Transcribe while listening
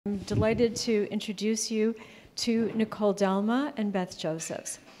I'm delighted to introduce you to Nicole Delma and Beth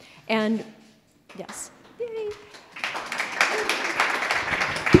Josephs. And yes, yay.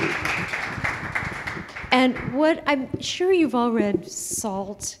 And what I'm sure you've all read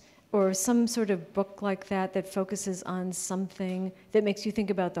Salt or some sort of book like that that focuses on something that makes you think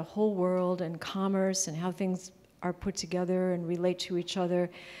about the whole world and commerce and how things are put together and relate to each other.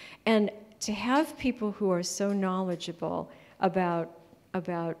 And to have people who are so knowledgeable about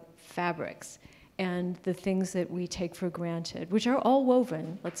fabrics and the things that we take for granted, which are all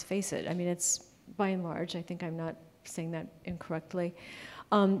woven, let's face it. I mean, it's by and large, I think I'm not saying that incorrectly.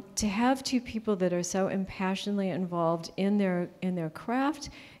 To have two people that are so impassionately involved in their craft,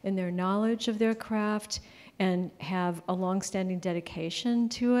 in their knowledge of their craft, and have a long-standing dedication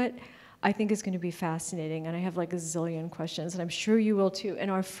to it, I think is going to be fascinating. And I have like a zillion questions, and I'm sure you will too.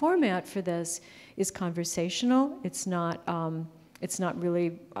 And our format for this is conversational. It's not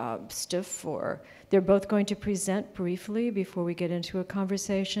really stiff, or they're both going to present briefly before we get into a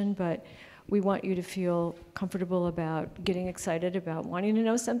conversation, but we want you to feel comfortable about getting excited about wanting to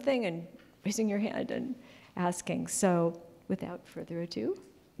know something and raising your hand and asking. So without further ado,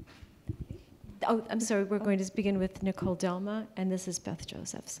 oh, I'm sorry, we're going to begin with Nicole Delma, and this is Beth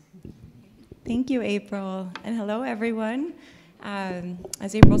Josephs. Thank you, April, and hello, everyone.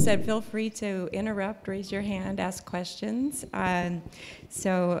 As April said, feel free to interrupt, raise your hand, ask questions. Nicole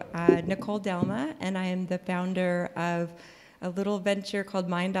Delma, and I am the founder of a little venture called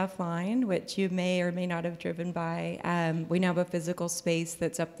Mind Offline, which you may or may not have driven by. We now have a physical space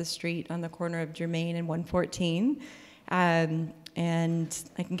that's up the street on the corner of Germain and 114. And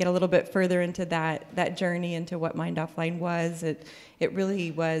I can get a little bit further into that journey into what Mind Offline was. It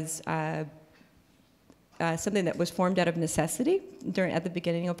really was something that was formed out of necessity at the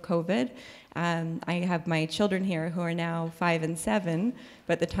beginning of COVID. I have my children here who are now 5 and 7,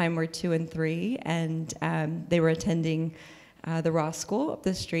 but at the time were 2 and 3, and they were attending the Ross School up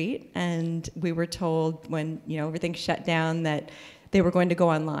the street, and we were told when everything shut down that they were going to go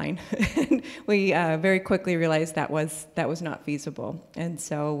online. And we very quickly realized that was not feasible, and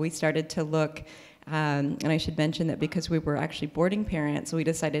so we started to look. And I should mention that because we were actually boarding parents, we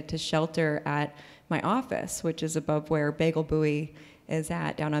decided to shelter at my office, which is above where Bagel Buoy is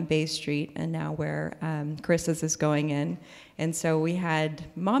at, down on Bay Street, and now where Carissa's is going in. And so we had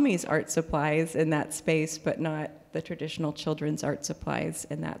mommy's art supplies in that space, but not the traditional children's art supplies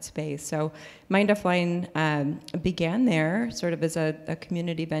in that space. So Mind Offline began there sort of as a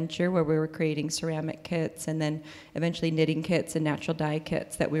community venture where we were creating ceramic kits and then eventually knitting kits and natural dye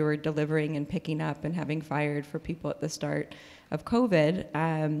kits that we were delivering and picking up and having fired for people at the start of COVID.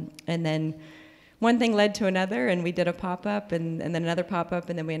 And then one thing led to another, and we did a pop-up and then another pop-up,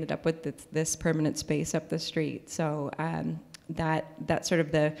 and then we ended up with this permanent space up the street. So that's sort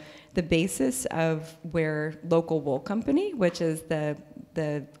of the basis of where Local Wool Company, which is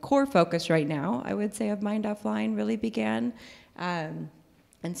the core focus right now, I would say, of Mind Offline really began. And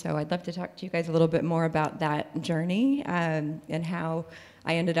so I'd love to talk to you guys a little bit more about that journey and how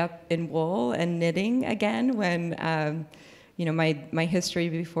I ended up in wool and knitting again when my history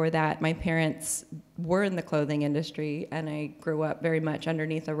before that, my parents were in the clothing industry, and I grew up very much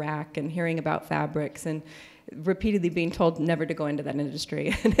underneath a rack and hearing about fabrics and repeatedly being told never to go into that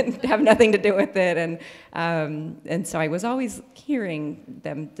industry and have nothing to do with it. And so I was always hearing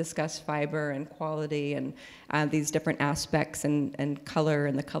them discuss fiber and quality and these different aspects and color,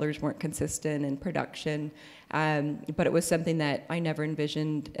 and the colors weren't consistent in production. But it was something that I never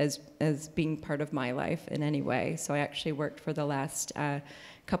envisioned as being part of my life in any way. So I actually worked for the last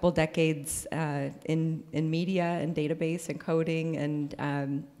couple decades in media and database and coding,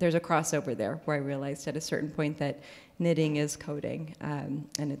 and there's a crossover there where I realized at a certain point that knitting is coding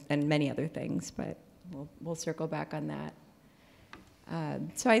and many other things, but we'll circle back on that.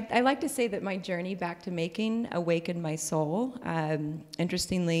 So I like to say that my journey back to making awakened my soul.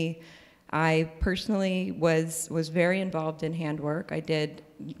 Interestingly, I personally was very involved in handwork. I did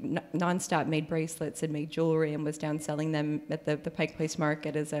nonstop, made bracelets and made jewelry, and was down selling them at the Pike Place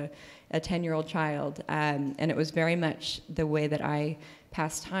Market as a 10-year-old child. And it was very much the way that I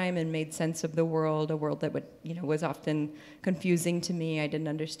passed time and made sense of the world, a world that was often confusing to me. I didn't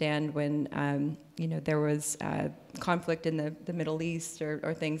understand when there was conflict in the Middle East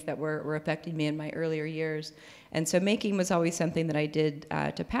or things that were affecting me in my earlier years. And so making was always something that I did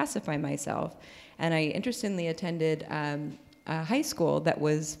to pacify myself. And I interestingly attended a high school that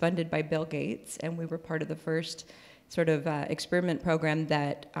was funded by Bill Gates, and we were part of the first sort of experiment program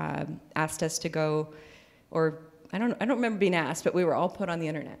that asked us to go, or I don't remember being asked, but we were all put on the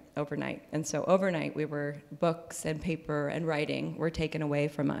internet overnight. And so overnight, books and paper and writing were taken away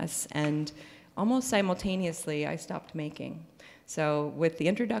from us. And almost simultaneously, I stopped making. So with the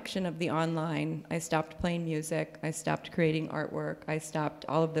introduction of the online, I stopped playing music, I stopped creating artwork, I stopped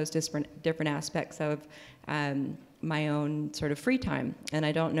all of those different aspects of my own sort of free time. And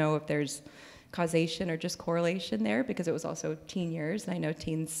I don't know if there's causation or just correlation there, because it was also teen years, and I know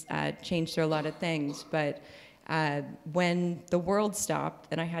teens change through a lot of things, but when the world stopped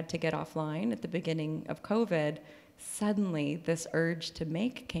and I had to get offline at the beginning of COVID, suddenly this urge to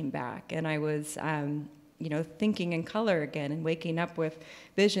make came back, and I was thinking in color again and waking up with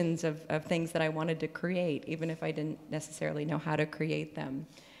visions of things that I wanted to create, even if I didn't necessarily know how to create them.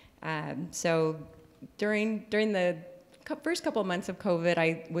 So during the first couple of months of COVID,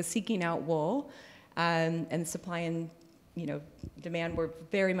 I was seeking out wool, and supply and demand were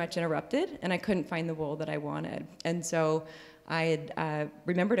very much interrupted, and I couldn't find the wool that I wanted. And so I had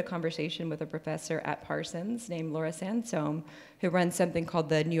remembered a conversation with a professor at Parsons named Laura Sansome, who runs something called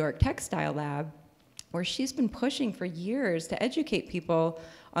the New York Textile Lab, where she's been pushing for years to educate people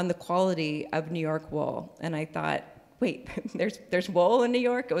on the quality of New York wool. And I thought, wait, there's wool in New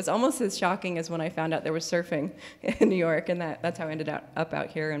York? It was almost as shocking as when I found out there was surfing in New York, and that's how I ended up out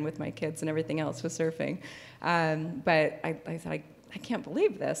here and with my kids and everything else was surfing. But I thought, I can't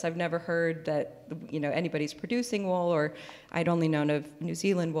believe this. I've never heard that anybody's producing wool, or I'd only known of New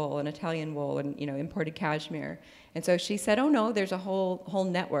Zealand wool and Italian wool and imported cashmere. And so she said, oh no, there's a whole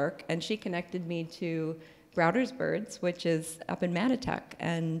network, and she connected me to Browder's Birds, which is up in Mattituck,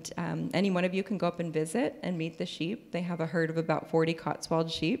 and any one of you can go up and visit and meet the sheep. They have a herd of about 40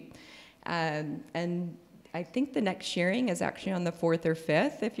 Cotswold sheep, and I think the next shearing is actually on the 4th or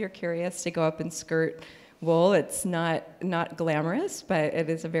 5th. If you're curious to go up and skirt wool, it's not glamorous, but it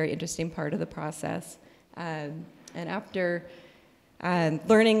is a very interesting part of the process. And after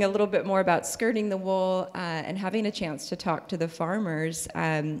learning a little bit more about skirting the wool and having a chance to talk to the farmers,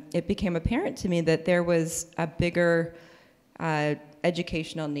 it became apparent to me that there was a bigger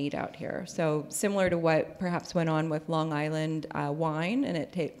educational need out here. So similar to what perhaps went on with Long Island wine, and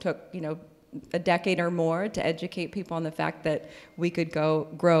it took a decade or more to educate people on the fact that we could go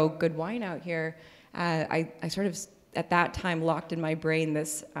grow good wine out here. I sort of at that time locked in my brain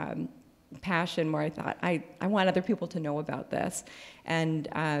this passion where I thought, I want other people to know about this. And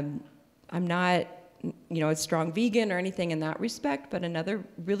I'm not a strong vegan or anything in that respect, but another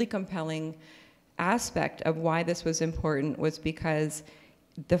really compelling aspect of why this was important was because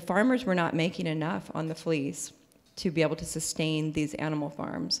the farmers were not making enough on the fleece to be able to sustain these animal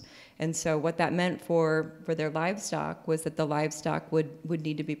farms. And so what that meant for their livestock was that the livestock would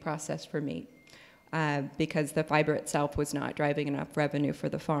need to be processed for meat, because the fiber itself was not driving enough revenue for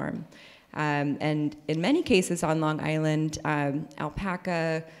the farm. And in many cases on Long Island,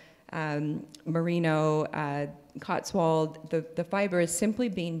 alpaca, merino, Cotswold, the fiber is simply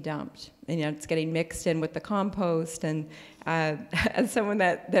being dumped. And it's getting mixed in with the compost. And as someone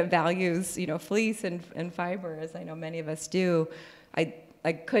that values fleece and fiber, as I know many of us do,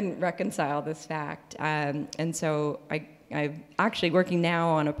 I couldn't reconcile this fact. And so I'm actually working now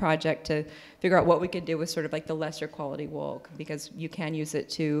on a project to figure out what we could do with sort of like the lesser quality wool, because you can use it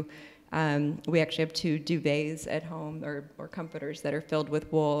to, we actually have 2 duvets at home, or comforters that are filled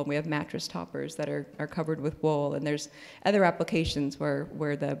with wool, and we have mattress toppers that are covered with wool, and there's other applications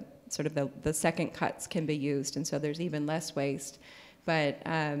where the sort of the second cuts can be used, and so there's even less waste. But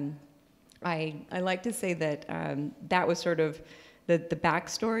I like to say that that was sort of the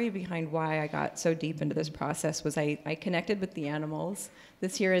backstory behind why I got so deep into this process. Was I connected with the animals.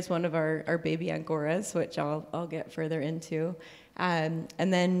 This here is one of our baby Angoras, which I'll get further into. And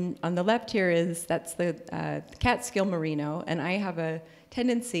then on the left here that's the Catskill Merino, and I have a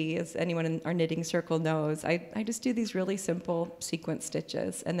tendency, as anyone in our knitting circle knows, I just do these really simple sequence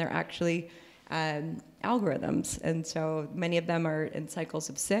stitches, and they're actually algorithms, and so many of them are in cycles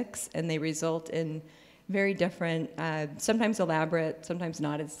of 6, and they result in very different, sometimes elaborate, sometimes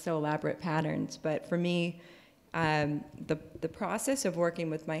not as so elaborate patterns. But for me, the process of working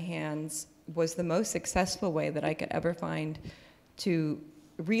with my hands was the most successful way that I could ever find to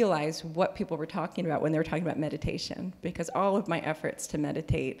realize what people were talking about when they were talking about meditation, because all of my efforts to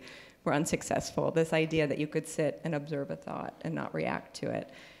meditate were unsuccessful. This idea that you could sit and observe a thought and not react to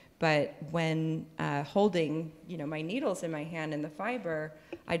it. But when holding, my needles in my hand and the fiber,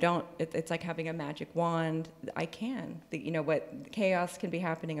 it's like having a magic wand. I can. What chaos can be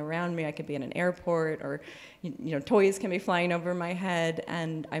happening around me. I could be in an airport, or, toys can be flying over my head,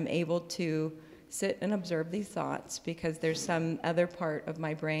 and I'm able to sit and observe these thoughts because there's some other part of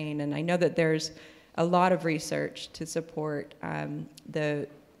my brain. And I know that there's a lot of research to support the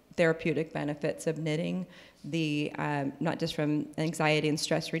therapeutic benefits of knitting, not just from anxiety and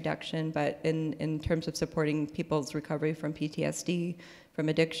stress reduction, but in terms of supporting people's recovery from PTSD, from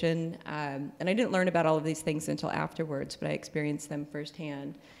addiction. And I didn't learn about all of these things until afterwards, but I experienced them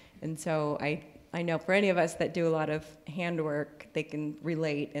firsthand. And so I know for any of us that do a lot of handwork, they can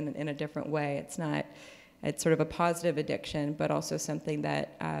relate in a different way. It's sort of a positive addiction, but also something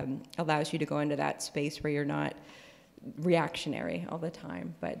that allows you to go into that space where you're not reactionary all the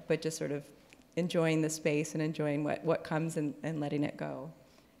time, but just sort of enjoying the space and enjoying what comes and letting it go.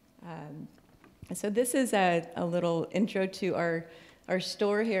 So this is a little intro to our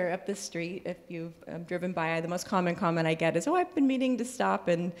store here up the street. If you've driven by, the most common comment I get is, "Oh, I've been meaning to stop,"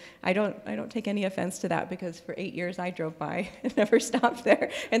 and I don't take any offense to that, because for 8 years I drove by and never stopped there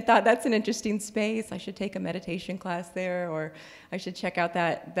and thought, that's an interesting space. I should take a meditation class there, or I should check out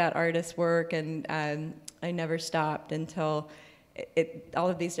that artist's work, and I never stopped until all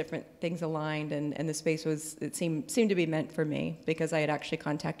of these different things aligned, and the space seemed to be meant for me, because I had actually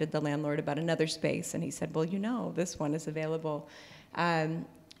contacted the landlord about another space, and he said, "Well, this one is available."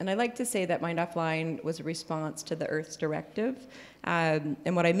 And I like to say that Mind Offline was a response to the Earth's directive.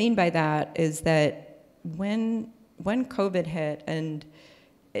 And what I mean by that is that when COVID hit, and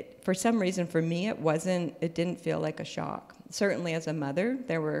for some reason for me, it didn't feel like a shock. Certainly as a mother,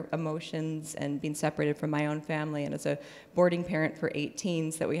 there were emotions, and being separated from my own family, and as a boarding parent for 8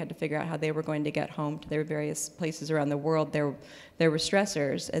 teens that we had to figure out how they were going to get home to their various places around the world, there were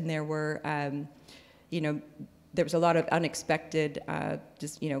stressors, and there were, there was a lot of unexpected,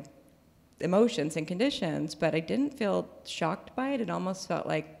 emotions and conditions, but I didn't feel shocked by it. It almost felt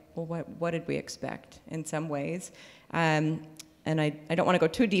like, well, what did we expect in some ways? And I don't want to go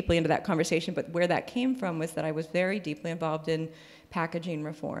too deeply into that conversation, but where that came from was that I was very deeply involved in packaging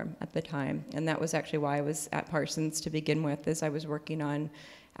reform at the time. And that was actually why I was at Parsons to begin with, as I was working on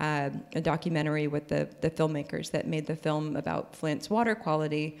a documentary with the filmmakers that made the film about Flint's water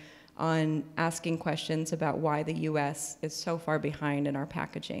quality, on asking questions about why the US is so far behind in our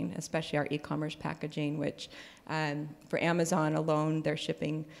packaging, especially our e-commerce packaging, which for Amazon alone, they're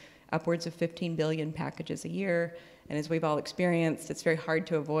shipping upwards of 15 billion packages a year. And as we've all experienced, it's very hard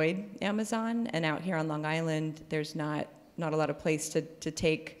to avoid Amazon. And out here on Long Island, there's not a lot of place to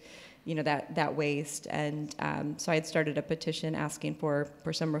take that waste. And so I had started a petition asking for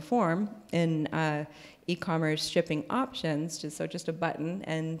some reform in e-commerce shipping options, just a button,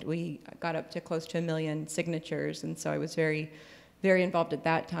 and we got up to close to 1 million signatures. And so I was very, very involved at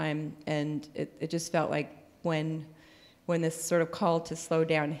that time, and it just felt like when this sort of call to slow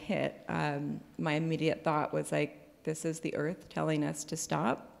down hit, my immediate thought was like, this is the Earth telling us to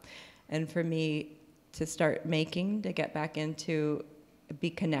stop, and for me to start making, to get back into, be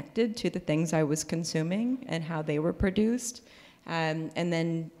connected to the things I was consuming and how they were produced. And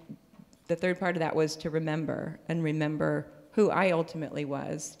then the third part of that was to remember who I ultimately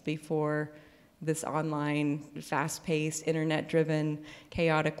was before this online, fast-paced, internet-driven,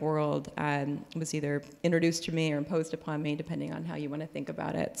 chaotic world was either introduced to me or imposed upon me, depending on how you want to think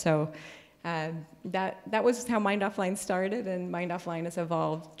about it. So that was how Mind Offline started, and Mind Offline has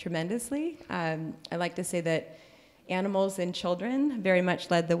evolved tremendously. I like to say that animals and children very much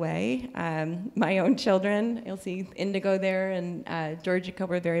led the way. My own children, you'll see Indigo there, and Georgica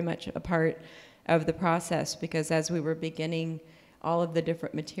were very much a part of the process, because as we were beginning all of the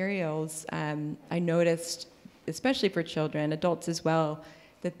different materials, I noticed, especially for children, adults as well,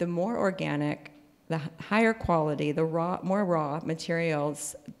 that the more organic, the higher quality, the more raw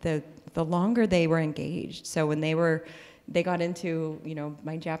materials, the longer they were engaged. So when they got into,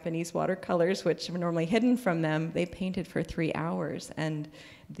 my Japanese watercolors, which were normally hidden from them, they painted for 3 hours, and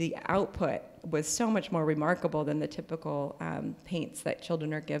the output was so much more remarkable than the typical paints that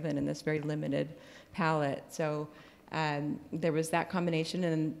children are given in this very limited palette. So there was that combination,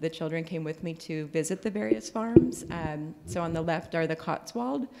 and the children came with me to visit the various farms. So on the left are the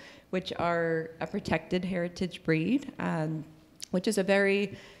Cotswold, which are a protected heritage breed, which is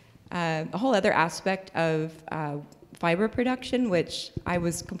a whole other aspect of fiber production, which I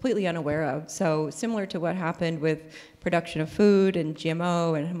was completely unaware of. So similar to what happened with production of food and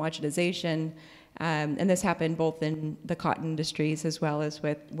GMO and homogenization, and this happened both in the cotton industries as well as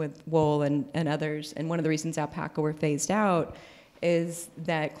with wool and others. And one of the reasons alpaca were phased out is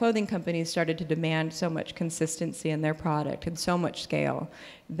that clothing companies started to demand so much consistency in their product and so much scale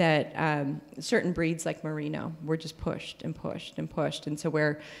that certain breeds like merino were just pushed and pushed and pushed. And so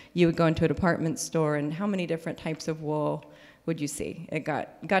where you would go into a department store, and how many different types of wool would you see? It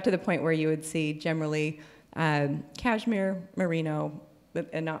got to the point where you would see generally cashmere, merino,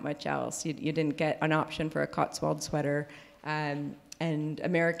 and not much else. You didn't get an option for a Cotswold sweater. And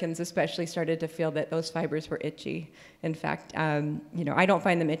Americans especially started to feel that those fibers were itchy. In fact, I don't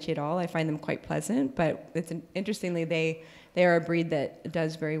find them itchy at all. I find them quite pleasant, but interestingly, they are a breed that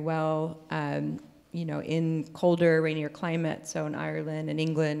does very well, in colder, rainier climates, so in Ireland and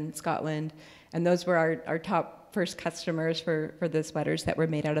England, Scotland, and those were our top first customers for the sweaters that were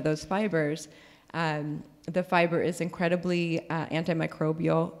made out of those fibers. The fiber is incredibly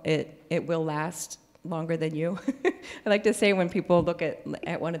antimicrobial. It will last longer than you. I like to say when people look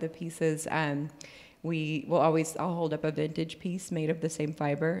at one of the pieces, I'll hold up a vintage piece made of the same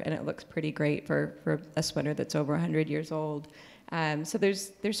fiber, and it looks pretty great for a sweater that's over 100 years old. So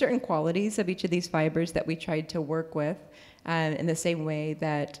there's certain qualities of each of these fibers that we tried to work with in the same way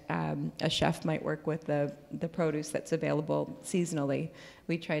that a chef might work with the produce that's available seasonally.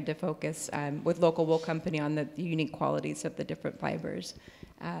 We tried to focus with Local Wool Company on the unique qualities of the different fibers.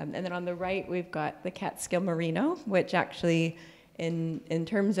 And then on the right, we've got the Catskill Merino, which actually, in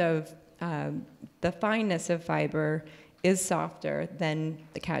terms of the fineness of fiber, is softer than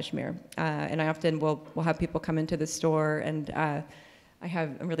the cashmere. And I often will have people come into the store, and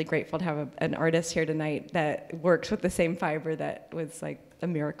I'm really grateful to have an artist here tonight that works with the same fiber that was like a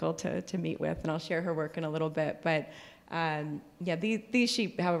miracle to meet with, and I'll share her work in a little bit. But these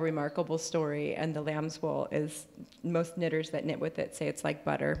sheep have a remarkable story, and the lamb's wool is, most knitters that knit with it say it's like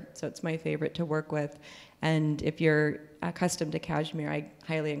butter, so it's my favorite to work with. And if you're accustomed to cashmere, I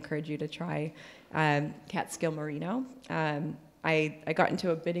highly encourage you to try Catskill Merino. I got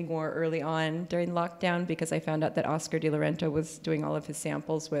into a bidding war early on during lockdown because I found out that Oscar de Laurento was doing all of his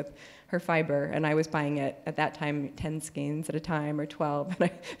samples with her fiber, and I was buying it at that time 10 skeins at a time or 12, and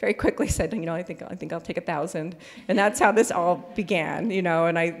I very quickly said, I think I'll take 1,000, and that's how this all began,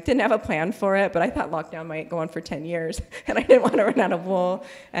 and I didn't have a plan for it, but I thought lockdown might go on for 10 years, and I didn't want to run out of wool,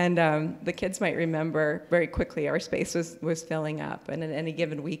 and the kids might remember very quickly our space was filling up, and in any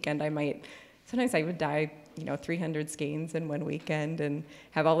given weekend sometimes I would dye 300 skeins in one weekend and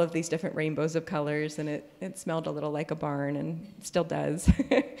have all of these different rainbows of colors, and it smelled a little like a barn, and it still does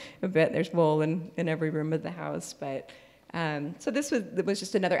a bit. There's wool in every room of the house. But so this was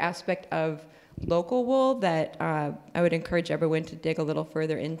just another aspect of local wool that I would encourage everyone to dig a little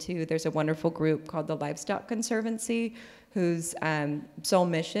further into. There's a wonderful group called the Livestock Conservancy, whose sole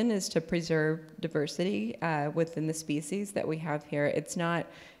mission is to preserve diversity within the species that we have here. It's not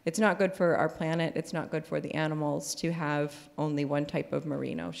good for our planet, it's not good for the animals to have only one type of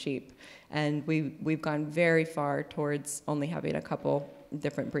merino sheep. And we've gone very far towards only having a couple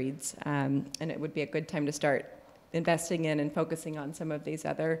different breeds. And it would be a good time to start investing in and focusing on some of these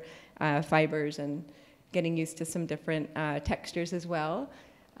other fibers and getting used to some different textures as well.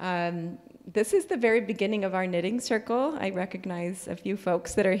 This is the very beginning of our knitting circle. I recognize a few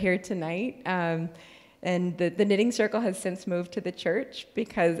folks that are here tonight. And the knitting circle has since moved to the church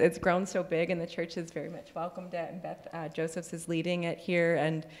because it's grown so big, and the church has very much welcomed it, and Beth Josephs is leading it here.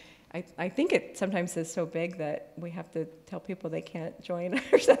 And I think it sometimes is so big that we have to tell people they can't join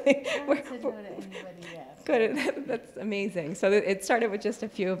or something. I haven't said no to anybody yet. Good, that's amazing. So it started with just a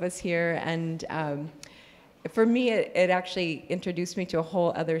few of us here, and for me, it actually introduced me to a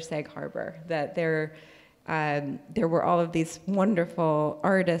whole other Sag Harbor, that there were all of these wonderful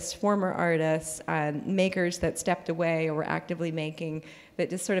artists, former artists, makers that stepped away or were actively making, that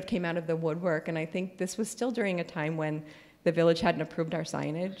just sort of came out of the woodwork. And I think this was still during a time when the village hadn't approved our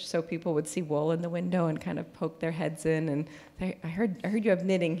signage, so people would see wool in the window and kind of poke their heads in and say, I heard you have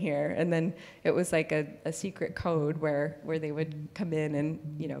knitting here. And then it was like a secret code where they would come in and,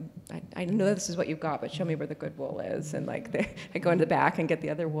 I know this is what you've got, but show me where the good wool is. And I go in the back and get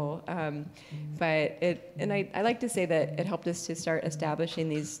the other wool. I like to say that it helped us to start establishing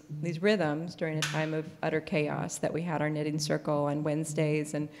these rhythms during a time of utter chaos, that we had our knitting circle on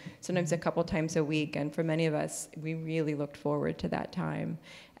Wednesdays and sometimes a couple times a week. And for many of us, we really looked forward to that time.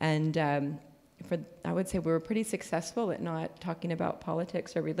 And I would say we were pretty successful at not talking about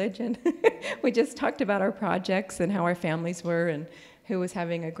politics or religion. We just talked about our projects and how our families were and who was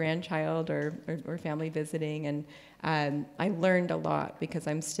having a grandchild or family visiting. And I learned a lot because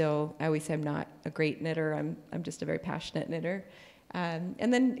I always say I'm not a great knitter. I'm just a very passionate knitter.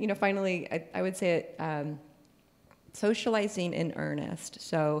 And then, finally, I would say socializing in earnest.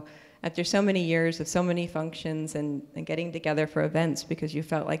 So after so many years of so many functions and getting together for events because you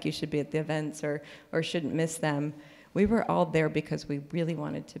felt like you should be at the events or shouldn't miss them, we were all there because we really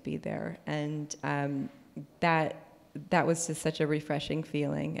wanted to be there. And that was just such a refreshing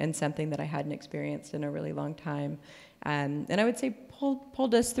feeling and something that I hadn't experienced in a really long time. And I would say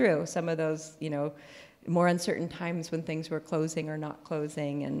pulled us through some of those, more uncertain times when things were closing or not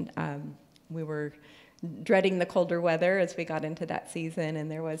closing, and we were dreading the colder weather as we got into that season, and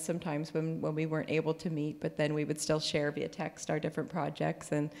there was some times when we weren't able to meet, but then we would still share via text our different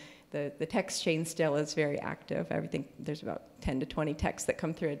projects, and the text chain still is very active. I think there's about 10 to 20 texts that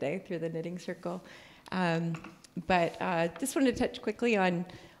come through a day through the knitting circle. But just wanted to touch quickly on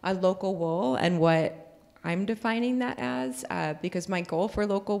local wool and what I'm defining that as, because my goal for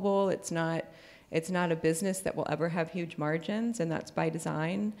local wool, it's not a business that will ever have huge margins, and that's by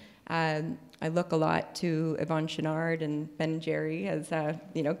design. I look a lot to Yvon Chouinard and Ben and Jerry as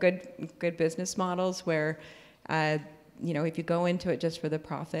good business models where if you go into it just for the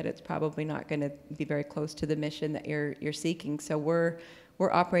profit, it's probably not going to be very close to the mission that you're seeking. So we're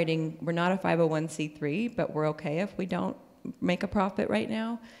operating. We're not a 501c3, but we're okay if we don't make a profit right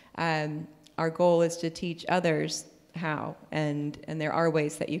now. Our goal is to teach others how, and there are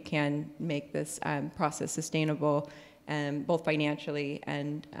ways that you can make this process sustainable, both financially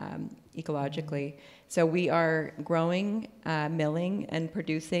and ecologically. So we are growing, milling, and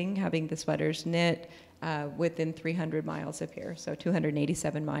producing, having the sweaters knit within 300 miles of here, so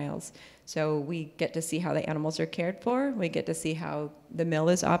 287 miles. So we get to see how the animals are cared for, we get to see how the mill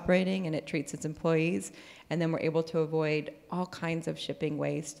is operating and it treats its employees, and then we're able to avoid all kinds of shipping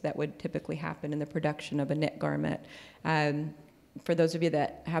waste that would typically happen in the production of a knit garment. For those of you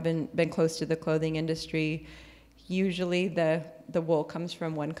that haven't been close to the clothing industry, usually the wool comes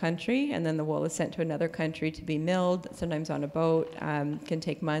from one country, and then the wool is sent to another country to be milled, sometimes on a boat, can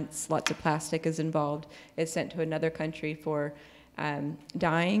take months, lots of plastic is involved. It's sent to another country for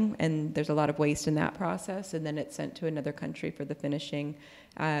dyeing, and there's a lot of waste in that process, and then it's sent to another country for the finishing,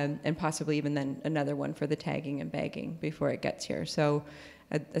 and possibly even then another one for the tagging and bagging before it gets here. So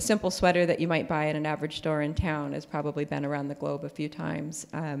a simple sweater that you might buy at an average store in town has probably been around the globe a few times,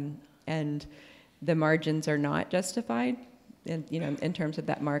 and the margins are not justified in terms of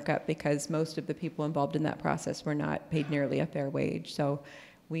that markup, because most of the people involved in that process were not paid nearly a fair wage. So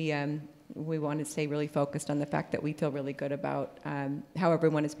we want to stay really focused on the fact that we feel really good about how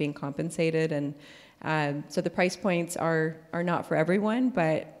everyone is being compensated, and so the price points are not for everyone,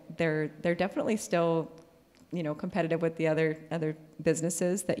 but they're definitely still competitive with the other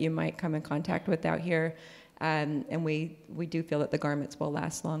businesses that you might come in contact with out here. And we do feel that the garments will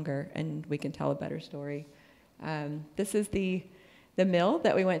last longer, and we can tell a better story. This is the mill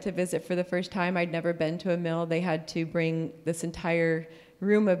that we went to visit for the first time. I'd never been to a mill. They had to bring this entire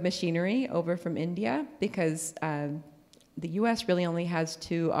room of machinery over from India because the U.S. really only has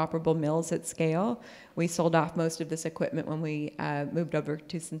 2 operable mills at scale. We sold off most of this equipment when we moved over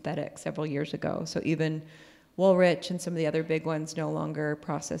to synthetic several years ago. So even Woolrich and some of the other big ones no longer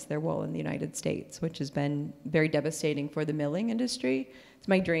process their wool in the United States, which has been very devastating for the milling industry. It's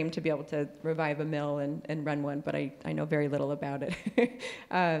my dream to be able to revive a mill and run one, but I know very little about it.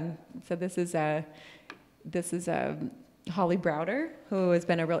 So this is Holly Browder, who has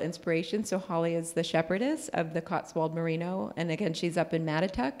been a real inspiration. So Holly is the shepherdess of the Cotswold Merino, and again, she's up in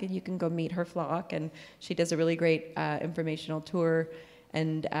Mattituck, and you can go meet her flock, and she does a really great informational tour.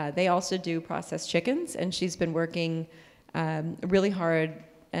 And they also do processed chickens, and she's been working really hard,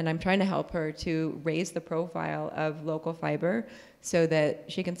 and I'm trying to help her to raise the profile of local fiber so that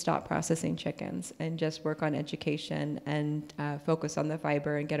she can stop processing chickens and just work on education and focus on the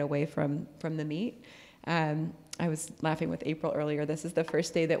fiber and get away from the meat. I was laughing with April earlier. This is the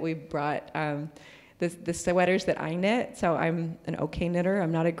first day that we brought the sweaters that I knit. So I'm an okay knitter.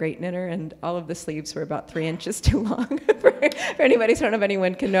 I'm not a great knitter, and all of the sleeves were about 3 inches too long for anybody. So I don't know if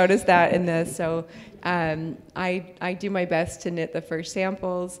anyone can notice that in this. So I do my best to knit the first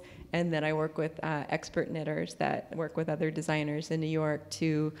samples, and then I work with expert knitters that work with other designers in New York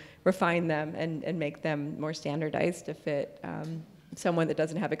to refine them and make them more standardized to fit someone that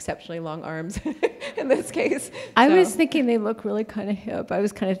doesn't have exceptionally long arms in this case. I was thinking they look really kind of hip. I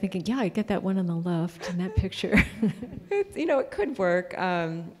was kind of thinking, yeah, I get that one on the left in that picture. It could work.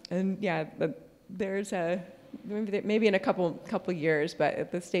 And yeah, but there's maybe in a couple years, but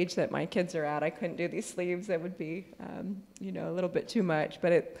at the stage that my kids are at, I couldn't do these sleeves. That would be, a little bit too much.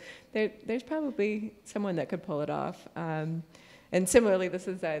 But there's probably someone that could pull it off. And similarly, this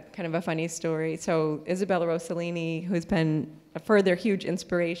is kind of a funny story. So Isabella Rossellini, who's been a further huge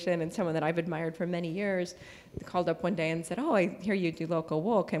inspiration and someone that I've admired for many years, called up one day and said, "Oh, I hear you do local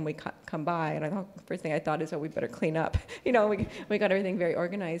wool. Can we come by?" And the first thing I thought is, "Oh, we better clean up." We got everything very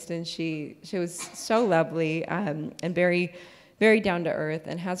organized, and she was so lovely and very, very down to earth,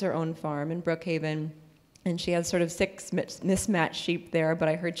 and has her own farm in Brookhaven. And she has sort of 6 mismatched sheep there, but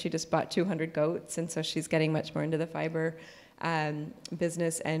I heard she just bought 200 goats, and so she's getting much more into the fiber.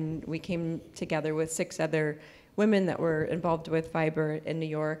 business, and we came together with 6 other women that were involved with fiber in New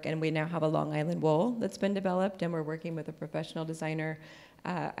York, and we now have a Long Island wool that's been developed, and we're working with a professional designer,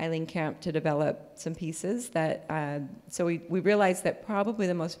 Eileen Camp, to develop some pieces that, so we realized that probably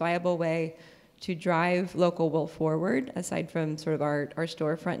the most viable way to drive local wool forward, aside from sort of our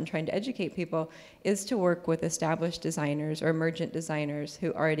storefront and trying to educate people, is to work with established designers or emergent designers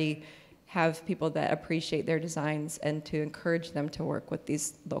who already have people that appreciate their designs, and to encourage them to work with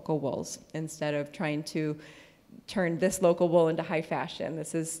these local wools instead of trying to turn this local wool into high fashion.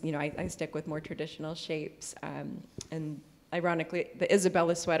 This is, you know, I stick with more traditional shapes. And ironically, the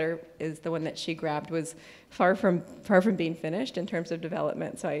Isabella sweater is the one that she grabbed, was far from being finished in terms of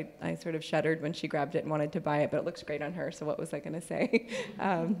development. So I sort of shuddered when she grabbed it and wanted to buy it, but it looks great on her, so what was I going to say?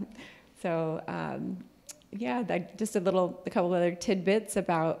 Yeah, just a couple other tidbits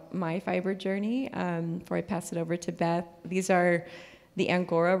about my fiber journey before I pass it over to Beth. These are the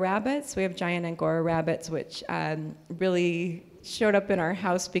Angora rabbits. We have giant Angora rabbits, which really showed up in our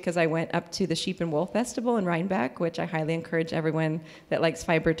house because I went up to the Sheep and Wool Festival in Rhinebeck, which I highly encourage everyone that likes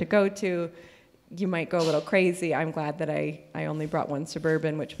fiber to go to. You might go a little crazy. I'm glad that I only brought one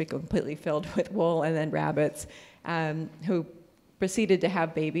Suburban, which we completely filled with wool, and then rabbits, who proceeded to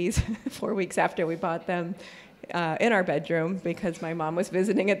have babies 4 weeks after we bought them in our bedroom because my mom was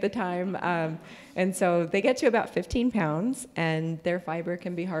visiting at the time. And so they get to about 15 pounds, and their fiber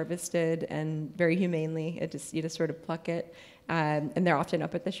can be harvested and very humanely. You just sort of pluck it. And they're often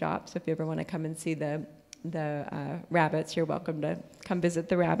up at the shop, so if you ever want to come and see the rabbits, you're welcome to come visit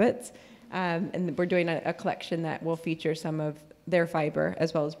the rabbits. And we're doing a collection that will feature some of their fiber,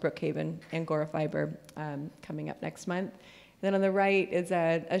 as well as Brookhaven Angora fiber, coming up next month. Then on the right is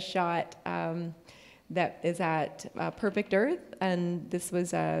a shot that is at Perfect Earth, and this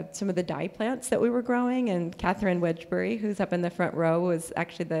was some of the dye plants that we were growing, and Catherine Wedgbury, who's up in the front row, was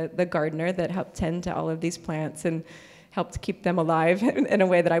actually the gardener that helped tend to all of these plants and helped keep them alive in a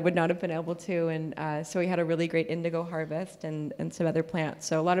way that I would not have been able to, and so we had a really great indigo harvest and some other plants.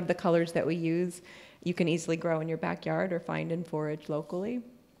 So a lot of the colors that we use, you can easily grow in your backyard or find and forage locally.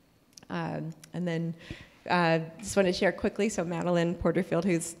 And then just want to share quickly, so Madeline Porterfield,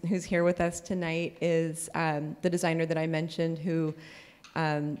 who's here with us tonight, is the designer that I mentioned, who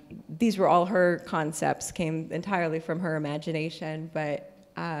these were all her concepts, came entirely from her imagination, but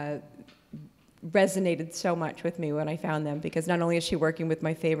resonated so much with me when I found them, because not only is she working with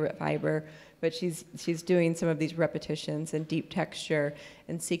my favorite fiber, but she's doing some of these repetitions and deep texture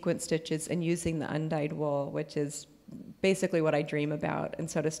and sequence stitches and using the undyed wool, which is basically what I dream about. And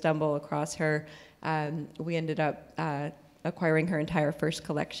so to stumble across her, we ended up acquiring her entire first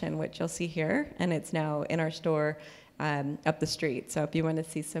collection, which you'll see here, and it's now in our store up the street. So if you want to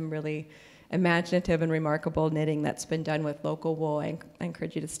see some really imaginative and remarkable knitting that's been done with local wool, I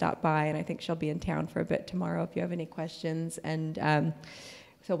encourage you to stop by, and I think she'll be in town for a bit tomorrow if you have any questions. And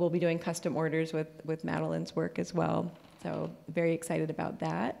so we'll be doing custom orders with Madeline's work as well. So very excited about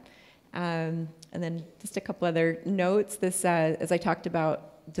that. And then just a couple other notes. This, as I talked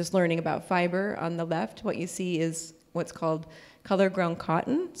about, just learning about fiber on the left, what you see is what's called color-grown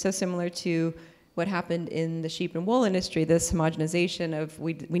cotton. So similar to what happened in the sheep and wool industry, this homogenization of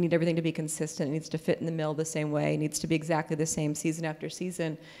we need everything to be consistent, it needs to fit in the mill the same way, it needs to be exactly the same season after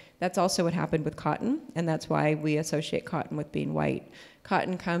season. That's also what happened with cotton, and that's why we associate cotton with being white.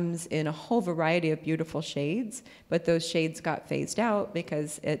 Cotton comes in a whole variety of beautiful shades, but those shades got phased out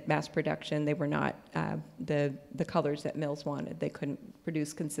because at mass production they were not the colors that mills wanted. They couldn't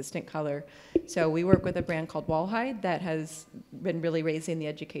produce consistent color. So we work with a brand called Wallhide that has been really raising the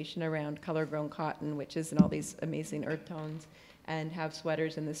education around color-grown cotton, which is in all these amazing earth tones, and have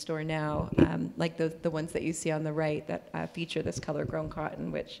sweaters in the store now, like the ones that you see on the right that feature this color-grown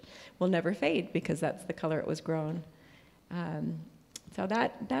cotton, which will never fade because that's the color it was grown. So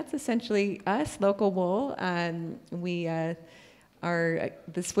that's essentially us, local wool. We are,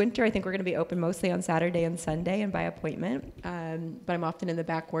 this winter, I think we're going to be open mostly on Saturday and Sunday and by appointment, but I'm often in the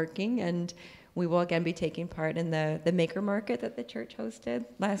back working, and we will again be taking part in the maker market that the church hosted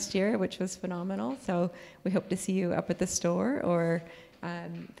last year, which was phenomenal. So we hope to see you up at the store, or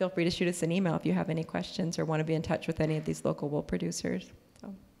feel free to shoot us an email if you have any questions or want to be in touch with any of these local wool producers.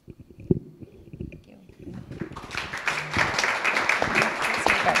 So.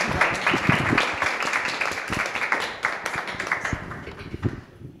 Thank you.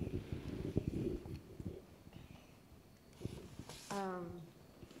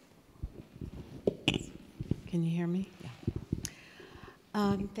 Can you hear me?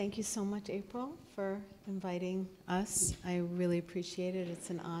 Yeah. Thank you so much, April, for inviting us. I really appreciate it. It's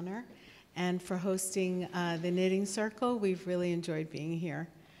an honor. and for hosting the Knitting Circle. We've really enjoyed being here.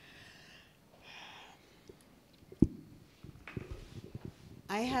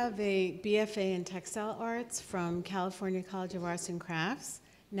 I have a BFA in Textile Arts from California College of Arts and Crafts,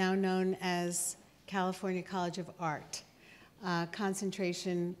 now known as California College of Art.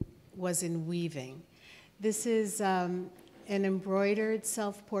 Concentration was in weaving. This is an embroidered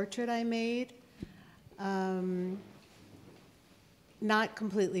self-portrait I made, not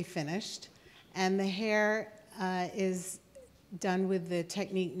completely finished, and the hair is done with the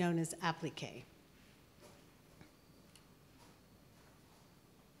technique known as applique.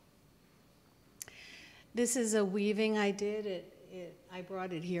 This is a weaving I did. I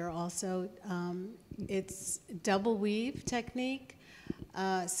brought it here also. It's double weave technique,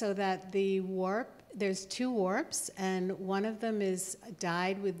 so that the warp, there's 2 warps, and one of them is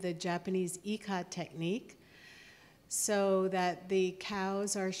dyed with the Japanese ikat technique, so that the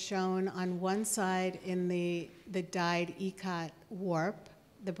cows are shown on one side in the dyed ikat warp,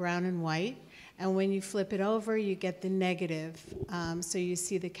 the brown and white, and when you flip it over, you get the negative. So you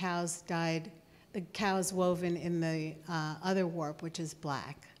see the cows dyed, the cows woven in the other warp, which is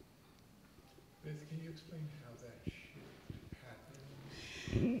black. Beth, can you explain how that shift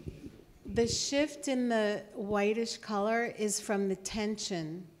happens? The shift in the whitish color is from the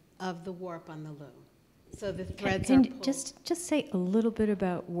tension of the warp on the loom. So the threads are pulled. Just say a little bit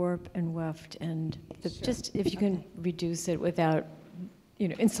about warp and weft, and Sure. just if you can reduce it without,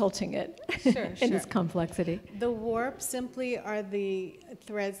 insulting it Sure, in its complexity. The warp simply are the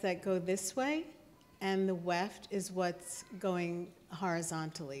threads that go this way, and the weft is what's going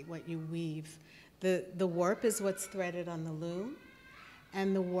horizontally, what you weave. The warp is what's threaded on the loom,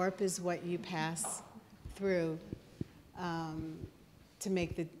 and the warp is what you pass through to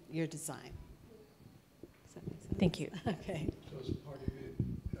make your design. Does that make sense? Thank you. Okay. So as part of it,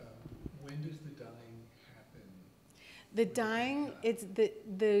 when does the dyeing happen? The dyeing,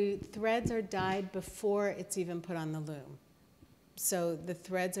 the threads are dyed before it's even put on the loom. So the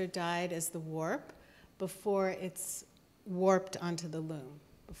threads are dyed as the warp before it's warped onto the loom,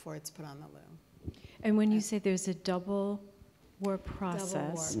 before it's put on the loom. And when you say there's a double warp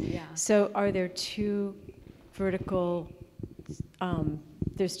process, Double warp, yeah. so are there 2 vertical,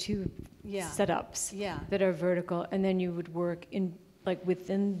 there's 2 Yeah. setups Yeah. that are vertical, and then you would work in, like,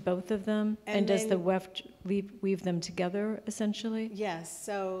 within both of them? And does the then- weft weave them together, essentially? Yes,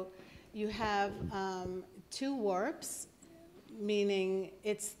 so you have 2 warps, meaning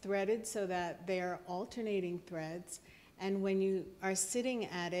it's threaded so that they are alternating threads, and when you are sitting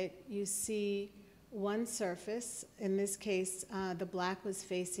at it, you see one surface. In this case, the black was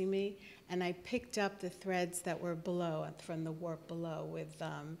facing me, and I picked up the threads that were below, from the warp below, with,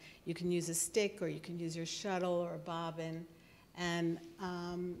 you can use a stick, or you can use your shuttle or a bobbin, and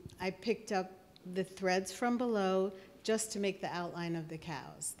I picked up the threads from below just to make the outline of the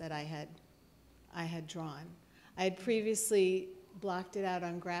cows that I had drawn. I had previously blocked it out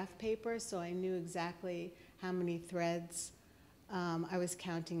on graph paper, so I knew exactly how many threads I was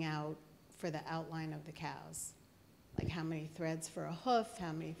counting out for the outline of the cows. Like how many threads for a hoof,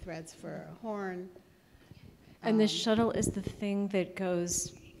 how many threads for a horn. And the shuttle is the thing that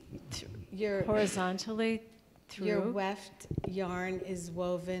goes Your horizontally through? Your weft yarn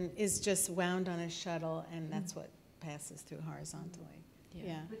is just wound on a shuttle, and that's what passes through horizontally.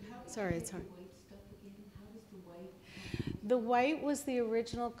 Yeah. Sorry, it's hard. The white was the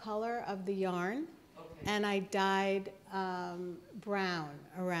original color of the yarn, and I dyed brown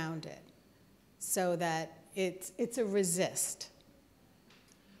around it so that it's a resist.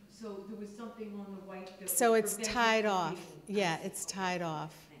 So there was something on the white that So was it's preventing tied you off. from- Yeah, it's tied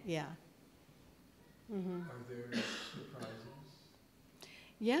off. Yeah. Mm-hmm. Are there surprises?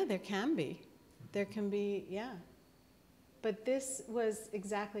 Yeah, there can be. There can be, yeah. But this was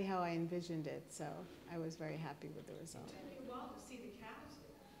exactly how I envisioned it, so I was very happy with the result. It took me a while to see the cows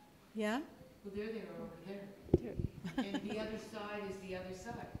there. Yeah? Well, there they are over there. And the other side is the other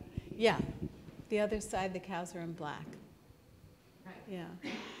side. Yeah. The other side, the cows are in black. Right. Yeah.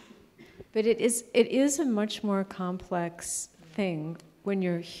 But it is a much more complex thing when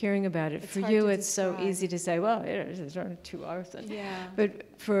you're hearing about it. It's For hard you, to it's so describe. easy to say, well, it's only 2 hours. Yeah.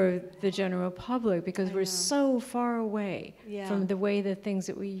 But for the general public, because I we're know. so far away Yeah. from the way the things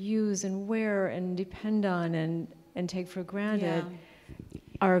that we use and wear and depend on and take for granted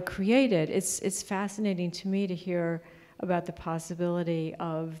are created, it's fascinating to me to hear about the possibility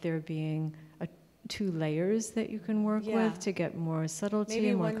of there being a two layers that you can work Yeah. with to get more subtlety Maybe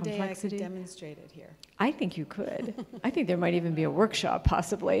and more one day I complexity. could demonstrate it here. I think you could. I think there might even be a workshop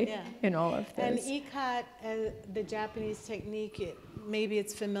possibly Yeah. in all of And this. ikat, the Japanese technique, maybe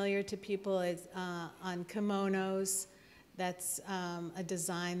it's familiar to people, it's on kimonos. That's a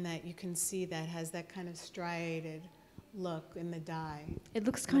design that you can see that has that kind of striated look in the dye. It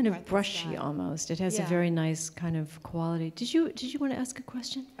looks the kind part of that's brushy dyed. almost. It has a Yeah. very nice kind of quality. Did you want to ask a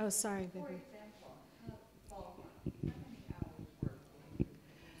question? Oh, sorry, baby.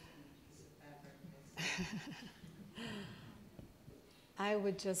 I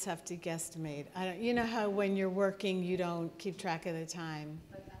would just have to guesstimate. I don't, you know how when you're working, you don't keep track of the time,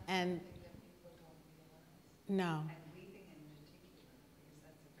 and no,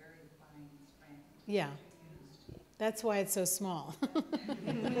 yeah, that's why it's so small.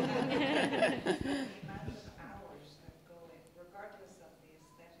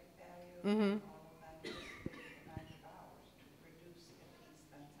 Mm-hmm.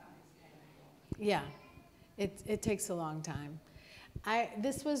 Yeah, it takes a long time.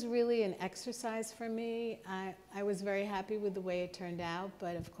 This was really an exercise for me. I was very happy with the way it turned out,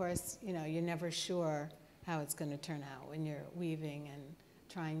 but of course, you know, you're never sure how it's going to turn out when you're weaving and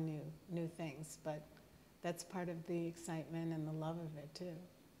trying new things. But that's part of the excitement and the love of it too.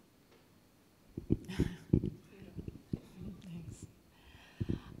 Thanks.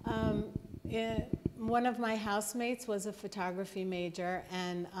 One of my housemates was a photography major,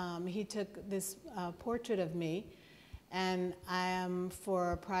 and he took this portrait of me. And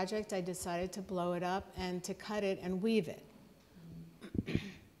for a project, I decided to blow it up and to cut it and weave it.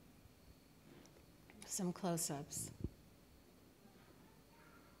 Some close-ups.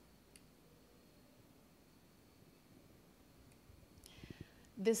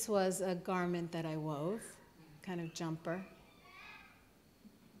 This was a garment that I wove, kind of jumper.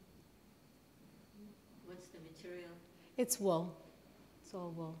 What's the material? It's wool. It's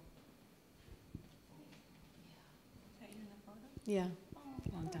all wool. Yeah,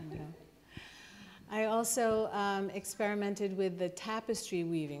 a long time ago. I also experimented with the tapestry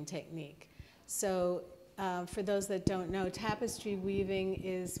weaving technique. So for those that don't know, tapestry weaving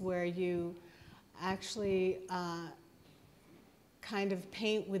is where you actually kind of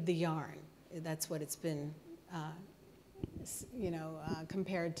paint with the yarn. That's what it's been,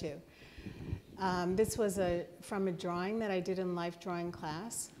 compared to. This was from a drawing that I did in life drawing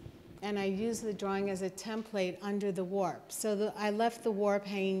class. And I used the drawing as a template under the warp. So I left the warp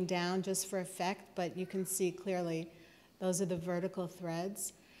hanging down just for effect, but you can see clearly those are the vertical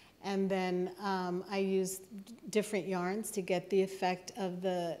threads. And then I used different yarns to get the effect of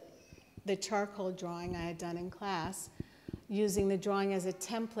the charcoal drawing I had done in class, using the drawing as a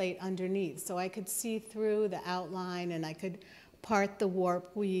template underneath. So I could see through the outline, and I could part the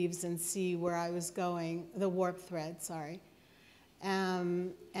warp weaves and see where I was going, the warp thread, sorry.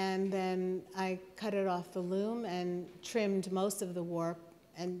 And then I cut it off the loom and trimmed most of the warp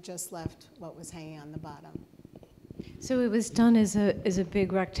and just left what was hanging on the bottom. So it was done as a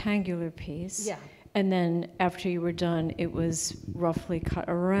big rectangular piece. Yeah. And then after you were done, it was roughly cut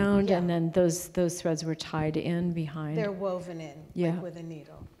around, Yeah. and then those threads were tied in behind. They're woven in, Yeah. like with a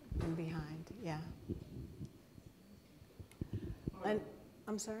needle and behind, yeah. And,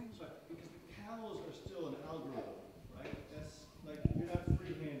 I'm sorry? Sorry, because the cows are still an algorithm, right? That's like, you're not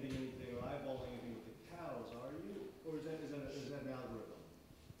freehanding anything or eyeballing anything with the cows, are you? Or is that an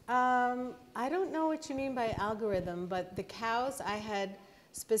algorithm? I don't know what you mean by algorithm, but the cows I had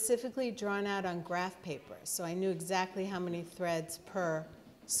specifically drawn out on graph paper, so I knew exactly how many threads per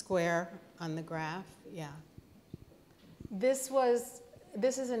square on the graph, yeah. This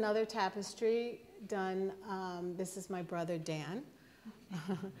is another tapestry done, this is my brother Dan,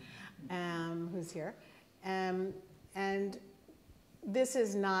 who's here. And this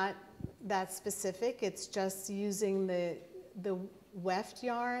is not that specific, it's just using the weft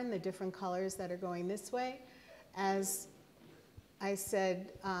yarn, the different colors that are going this way, as I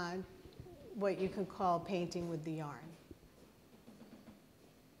said, what you could call painting with the yarn.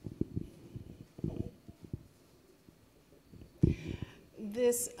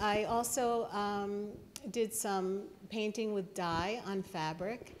 I also did some painting with dye on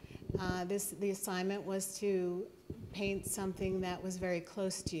fabric. The assignment was to paint something that was very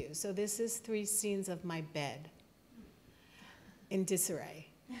close to you. So this is 3 scenes of my bed in disarray,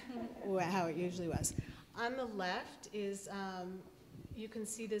 how it usually was. On the left is, you can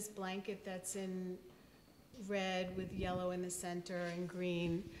see this blanket that's in red with yellow in the center and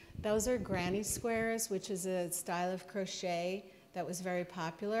green. Those are granny squares, which is a style of crochet that was very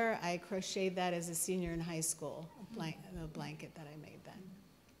popular. I crocheted that as a senior in high school, the blanket that I made then.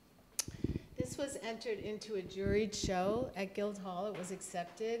 This This was entered into a juried show at Guildhall. It was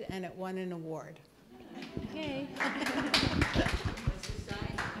accepted, and it won an award. Okay. What's the size?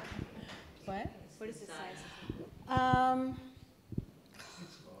 What? What is the size? It's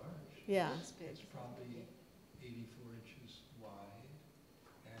large. Yeah, It's probably 84 inches wide.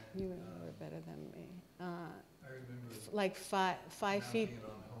 And you remember better than me. I remember Like five feet. mounting it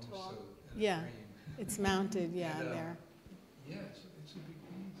on home tall. so and a Yeah. frame. It's mounted, yeah, And, there. Yeah, it's a big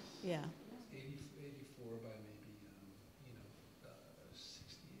piece. Yeah, 84 by maybe,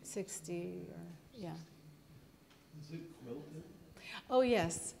 60. 60 or, yeah. Is it quilted? Oh,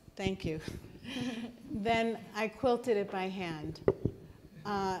 yes, thank you. Then I quilted it by hand,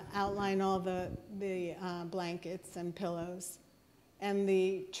 outline all the blankets and pillows. And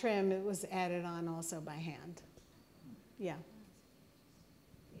the trim, it was added on also by hand. Yeah.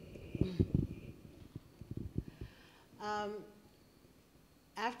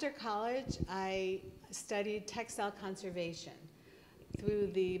 After college, I studied textile conservation through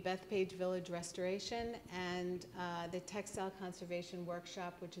the Bethpage Village Restoration and the Textile Conservation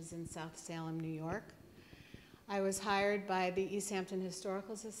Workshop, which is in South Salem, New York. I was hired by the East Hampton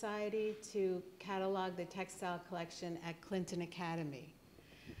Historical Society to catalog the textile collection at Clinton Academy.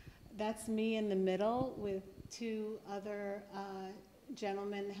 That's me in the middle with two other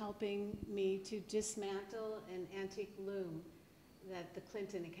gentlemen helping me to dismantle an antique loom that the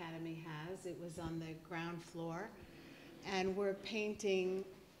Clinton Academy has. It was on the ground floor. And we're painting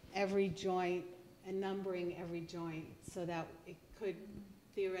every joint and numbering every joint so that it could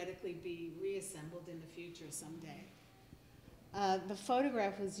theoretically be reassembled in the future someday. The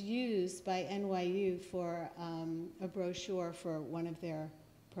photograph was used by NYU for a brochure for one of their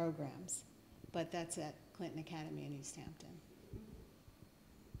programs, but that's at Clinton Academy in East Hampton.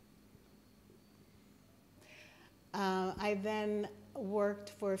 I then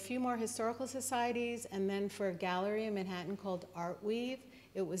worked for a few more historical societies and then for a gallery in Manhattan called Artweave.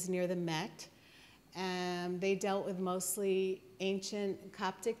 It was near the Met. And they dealt with mostly ancient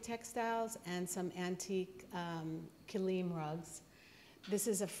Coptic textiles and some antique kilim rugs. This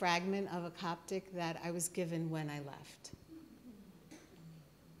is a fragment of a Coptic that I was given when I left.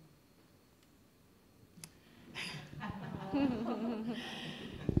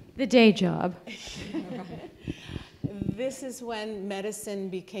 The day job. This is when medicine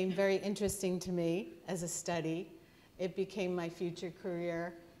became very interesting to me as a study. It became my future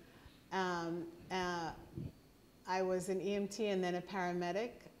career. I was an EMT and then a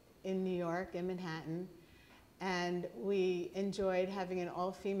paramedic in New York, in Manhattan. And we enjoyed having an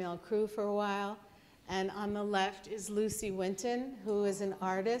all-female crew for a while. And on the left is Lucy Winton, who is an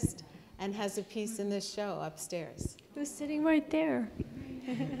artist and has a piece in this show upstairs. Who's sitting right there?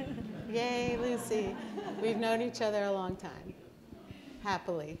 Yay, Lucy. We've known each other a long time,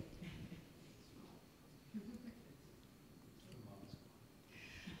 happily.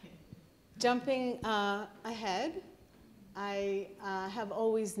 Jumping ahead, I have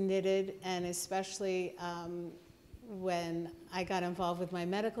always knitted, and especially when I got involved with my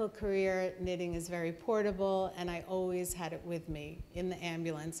medical career, knitting is very portable, and I always had it with me in the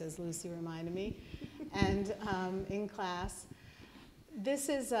ambulance, as Lucy reminded me, and in class. This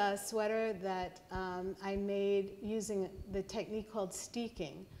is a sweater that I made using the technique called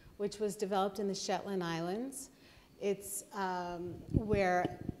steeking, which was developed in the Shetland Islands. It's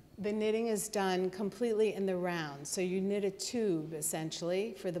where the knitting is done completely in the round. So you knit a tube,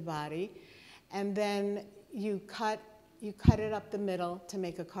 essentially, for the body, and then you cut it up the middle to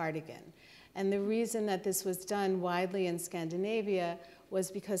make a cardigan. And the reason that this was done widely in Scandinavia was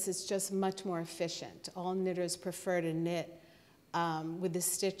because it's just much more efficient. All knitters prefer to knit with the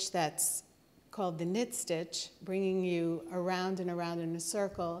stitch that's called the knit stitch, bringing you around and around in a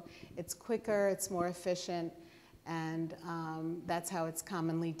circle. It's quicker, it's more efficient, and that's how it's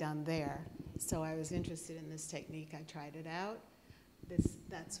commonly done there. So I was interested in this technique. I tried it out.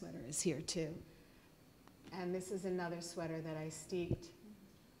 That sweater is here too. And this is another sweater that I steeked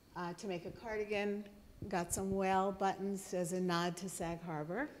to make a cardigan. Got some whale buttons as a nod to Sag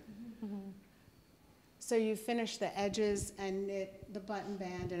Harbor. So you finish the edges and knit the button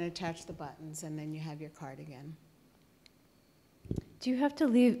band and attach the buttons, and then you have your cardigan. Do you have to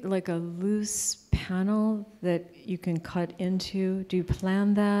leave like a loose panel that you can cut into? Do you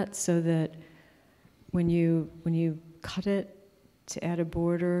plan that so that when you cut it to add a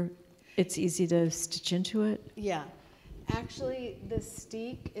border, it's easy to stitch into it? Yeah. Actually, the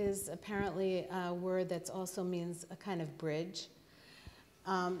steek is apparently a word that also means a kind of bridge.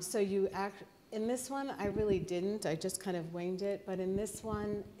 In this one, I really didn't. I just kind of winged it. But in this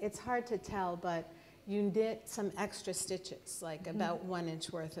one, it's hard to tell, but you knit some extra stitches, like about 1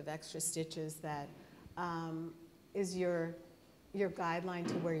 inch worth of extra stitches that is your guideline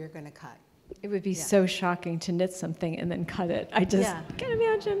to where you're going to cut. It would be so shocking to knit something and then cut it. I just can't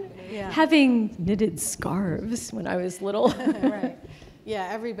imagine Yeah. having knitted scarves when I was little. Right. Yeah,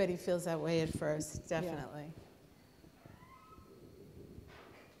 everybody feels that way at first, definitely.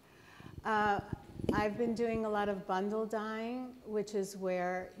 I've been doing a lot of bundle dyeing, which is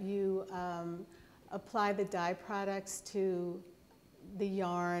where you apply the dye products to the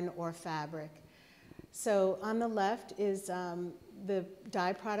yarn or fabric. So on the left is the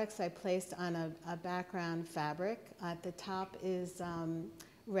dye products I placed on a background fabric. At the top is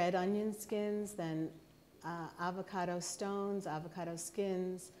red onion skins, then avocado stones, avocado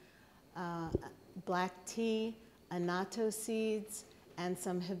skins, black tea, annatto seeds, and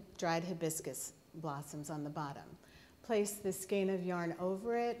some dried hibiscus blossoms on the bottom. Place the skein of yarn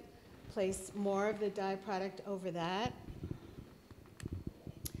over it, place more of the dye product over that.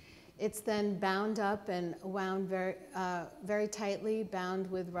 It's then bound up and wound very tightly, bound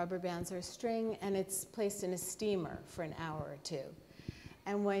with rubber bands or string, and it's placed in a steamer for an hour or 2.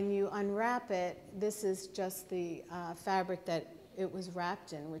 And when you unwrap it, this is just the fabric that it was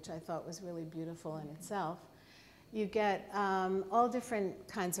wrapped in, which I thought was really beautiful in itself. You get all different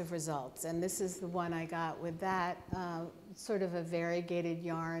kinds of results, and this is the one I got with that, sort of a variegated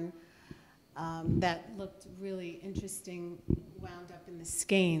yarn that looked really interesting, wound up in the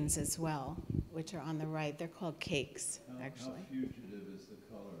skeins as well, which are on the right. They're called cakes, actually. How fugitive is the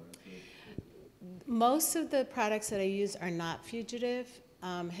color? Most of the products that I use are not fugitive.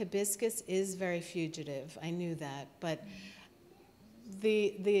 Hibiscus is very fugitive. I knew that, but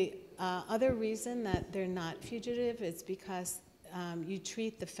the other reason that they're not fugitive is because you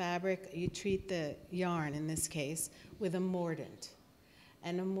treat the fabric, you treat the yarn in this case, with a mordant.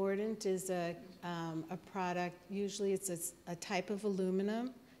 And a mordant is a product, usually it's a type of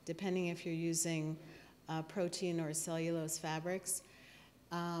aluminum, depending if you're using protein or cellulose fabrics.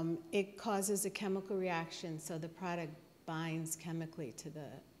 It causes a chemical reaction, so the product binds chemically to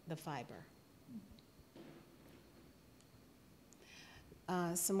the fiber.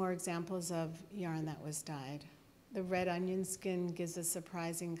 Some more examples of yarn that was dyed. The red onion skin gives a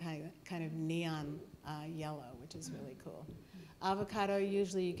surprising kind of neon yellow, which is really cool. Avocado,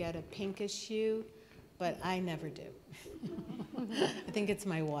 usually you get a pinkish hue, but I never do. I think it's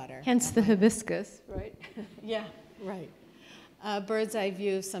my water. Hence the hibiscus, right? Yeah, right. Bird's eye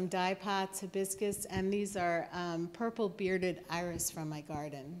view of some dye pots, hibiscus, and these are purple bearded iris from my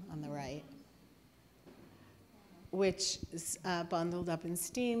garden on the right, which is bundled up and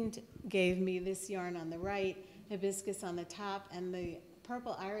steamed, gave me this yarn on the right, hibiscus on the top, and the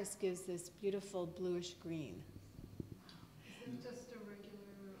purple iris gives this beautiful bluish green. Is it just a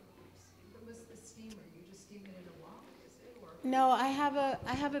regular, what was the steamer? You just steam it in a wok, is it? Or? No, I have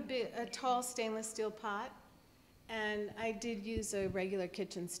a tall stainless steel pot, and I did use a regular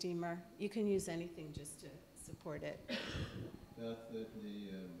kitchen steamer. You can use anything just to support it. Beth, the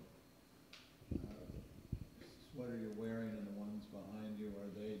sweater you're wearing and the ones behind you, are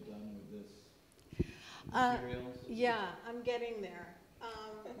they done with this materials? Yeah, I'm getting there.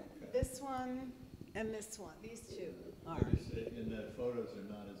 This one and this one, these two are. In the photos, they're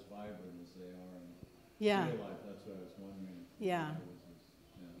not as vibrant as they are in Yeah. real life. That's what I was wondering. Yeah.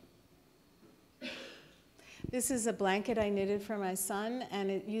 This is a blanket I knitted for my son,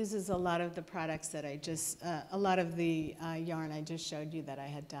 and it uses a lot of the products that I just, a lot of the yarn I just showed you that I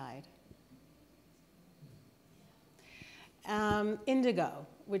had dyed. Indigo,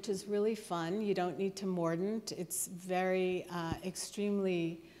 which is really fun. You don't need to mordant. It's very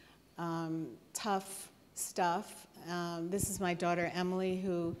extremely tough stuff. This is my daughter Emily,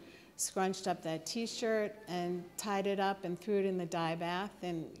 who scrunched up that t-shirt and tied it up and threw it in the dye bath,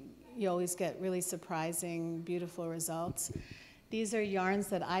 and you always get really surprising, beautiful results. These are yarns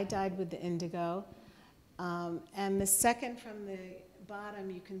that I dyed with the indigo. And the second from the bottom,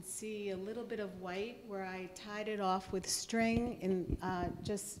 you can see a little bit of white where I tied it off with string in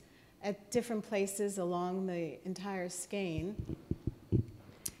just at different places along the entire skein.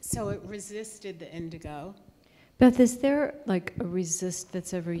 So it resisted the indigo. Beth, is there like a resist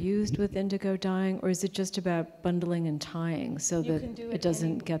that's ever used with indigo dyeing, or is it just about bundling and tying so You that can do it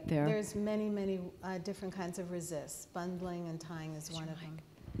doesn't get there? There's many, many different kinds of resists. Bundling and tying is one of them.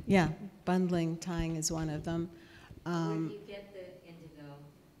 Yeah, bundling, tying is one of them. Where do you get the indigo?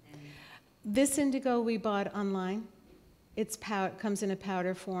 And This indigo we bought online. It's comes in a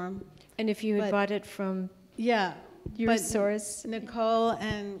powder form. And if you had But- bought it from Yeah, your but source, Nicole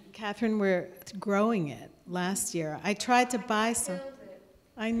and Catherine were growing it last year. I tried to buy some. Filled it.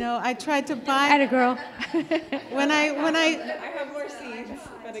 I know. I tried to buy Atta girl. I have more seeds.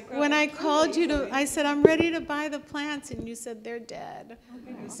 when I called you to. I said I'm ready to buy the plants, and you said they're dead. I'll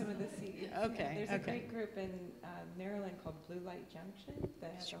give you some of the seeds. Okay, There's okay. a great group in Maryland called Blue Light Junction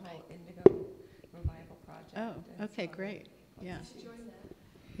that has a whole indigo revival project. Oh, okay, great. Yeah.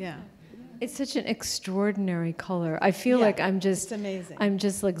 Yeah. It's such an extraordinary color. I feel Yeah, like it's amazing. I'm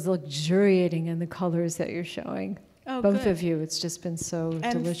just like luxuriating in the colors that you're showing. Oh, Both good. of you. It's just been so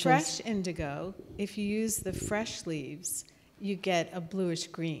And delicious. fresh indigo, if you use the fresh leaves, you get a bluish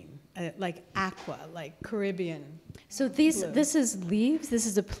green, like aqua, like Caribbean. So this is leaves? This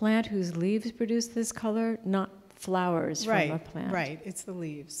is a plant whose leaves produce this color, not flowers from a plant. Right, it's the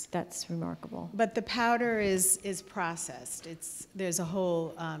leaves. That's remarkable. But the powder is processed. There's a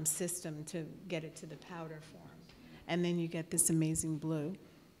whole system to get it to the powder form. And then you get this amazing blue,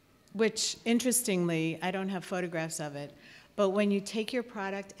 which, interestingly, I don't have photographs of it, but when you take your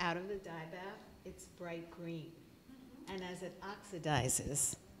product out of the dye bath, it's bright green. And as it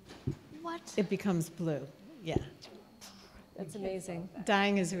oxidizes, it becomes blue. Yeah. That's amazing.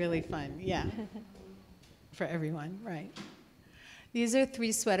 Dyeing is really fun, yeah. For everyone, right. These are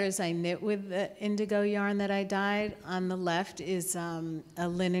 3 sweaters I knit with the indigo yarn that I dyed. On the left is a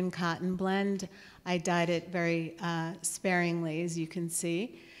linen cotton blend. I dyed it very sparingly, as you can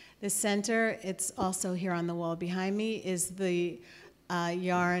see. The center, it's also here on the wall behind me, is the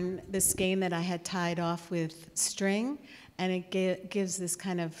yarn, the skein that I had tied off with string, and it gives this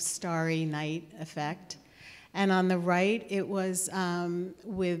kind of starry night effect. And on the right, it was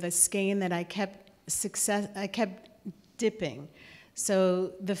with a skein that I kept dipping.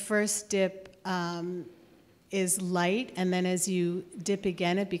 So the first dip is light, and then as you dip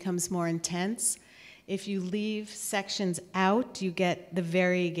again, it becomes more intense. If you leave sections out, you get the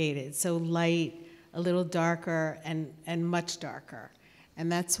variegated, so light, a little darker, and much darker.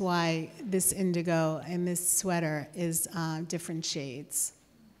 And that's why this indigo and this sweater is different shades,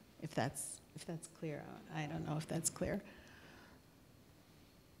 if that's clear. I don't know if that's clear.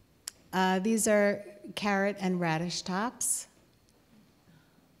 These are carrot and radish tops.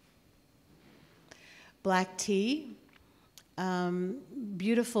 Black tea,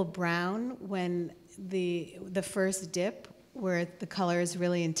 beautiful brown when the first dip where the color is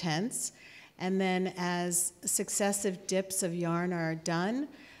really intense. And then as successive dips of yarn are done,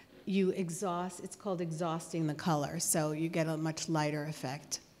 you exhaust, it's called exhausting the color, so you get a much lighter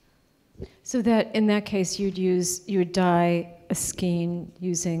effect. So that in that case, you would dye a skein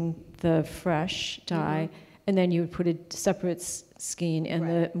using the fresh dye, and then you would put a separate skein in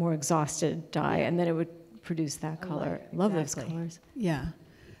the more exhausted dye, and then it would produce that color. Love those colors. Yeah.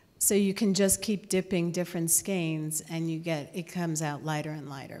 So you can just keep dipping different skeins, and it comes out lighter and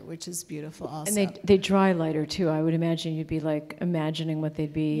lighter, which is beautiful also. And they dry lighter too. I would imagine you'd be like imagining what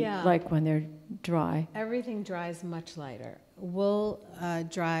they'd be like when they're dry. Everything dries much lighter. Wool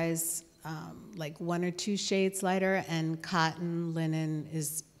dries like 1 or 2 shades lighter, and cotton, linen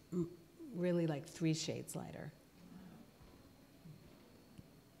is really like 3 shades lighter.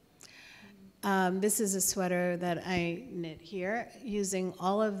 This is a sweater that I knit here using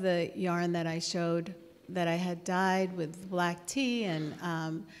all of the yarn that I showed that I had dyed with black tea and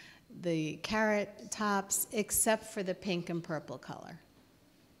the carrot tops, except for the pink and purple color.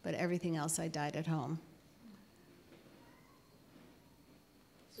 But everything else I dyed at home.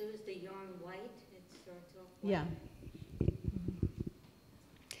 So is the yarn white? It starts off white? Yeah.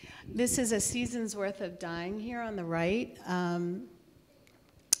 This is a season's worth of dyeing here on the right.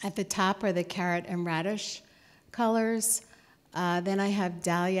 At the top are the carrot and radish colors. Then I have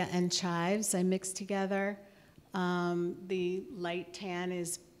dahlia and chives I mixed together. The light tan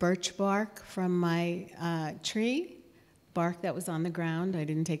is birch bark from my tree, bark that was on the ground. I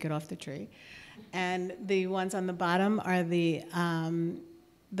didn't take it off the tree. And the ones on the bottom are the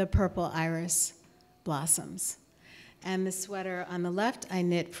purple iris blossoms. And the sweater on the left, I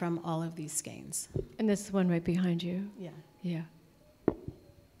knit from all of these skeins. And this one right behind you. Yeah. Yeah.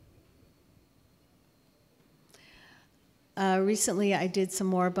 Recently, I did some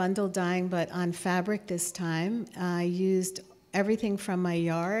more bundle dyeing, but on fabric this time. I used everything from my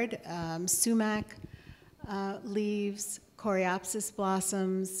yard, sumac leaves, coreopsis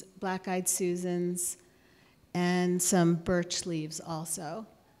blossoms, black-eyed Susans, and some birch leaves also.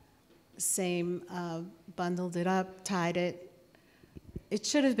 Same, bundled it up, tied it. It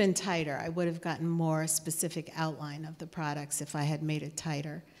should have been tighter. I would have gotten more specific outline of the products if I had made it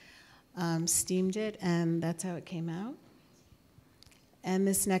tighter. Steamed it, and that's how it came out. And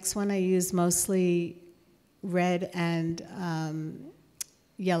this next one I use mostly red and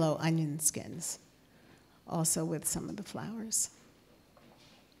yellow onion skins, also with some of the flowers.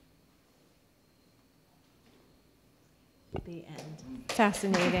 The end.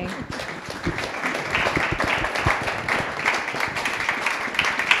 Fascinating.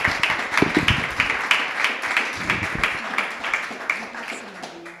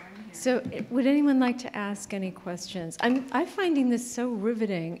 So, would anyone like to ask any questions? I'm finding this so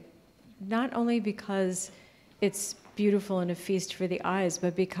riveting, not only because it's beautiful and a feast for the eyes,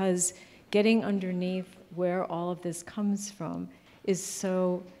 but because getting underneath where all of this comes from is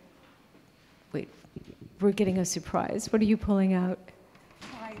so. Wait, we're getting a surprise. What are you pulling out?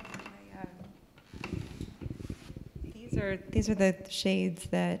 These are the shades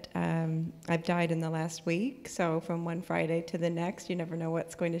that I've dyed in the last week. So from one Friday to the next, you never know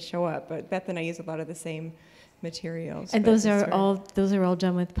what's going to show up. But Beth and I use a lot of the same materials. And those are all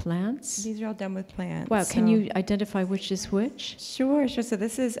done with plants? These are all done with plants. Wow, can you identify which is which? Sure. So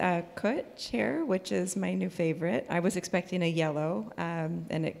this is Kutch here, which is my new favorite. I was expecting a yellow, and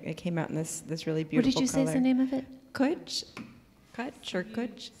it came out in this really beautiful color. What did you say is the name of it? Kutch,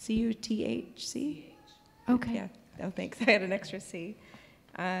 Kutch, C-U-T-H-C. Okay. Yeah. Oh, thanks. I had an extra C.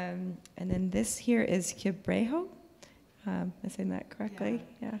 And then this here is Quebrejo. Am I saying that correctly?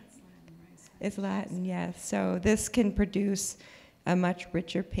 Yeah. It's Latin, yes. So this can produce a much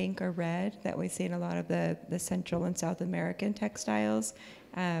richer pink or red that we see in a lot of the Central and South American textiles.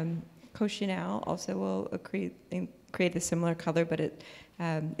 Cochineal also will create a similar color, but it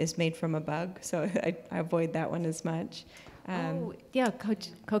is made from a bug, so I avoid that one as much.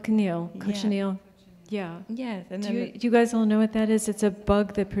 Cochineal. Yeah. Yes. And do you guys all know what that is? It's a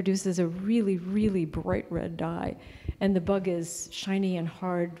bug that produces a really, really bright red dye. And the bug is shiny and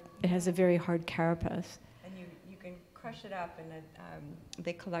hard. It has a very hard carapace. And you can crush it up, and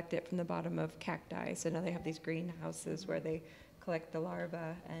they collect it from the bottom of cacti. So now they have these greenhouses where they collect the larvae.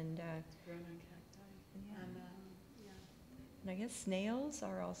 And, and I guess snails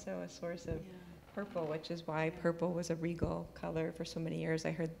are also a source of purple, which is why purple was a regal color for so many years.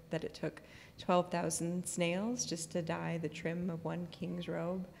 I heard that it took 12,000 snails just to dye the trim of one king's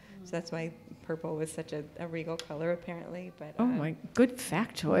robe. So that's why purple was such a regal color, apparently. But oh my, good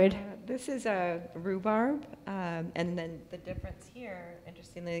factoid. This is a rhubarb, and then the difference here,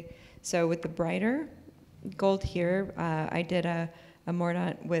 interestingly, so with the brighter gold here, I did a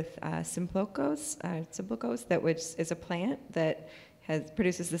mordant with Simplocos, that which is a plant that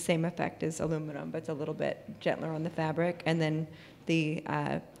produces the same effect as aluminum, but it's a little bit gentler on the fabric. And then the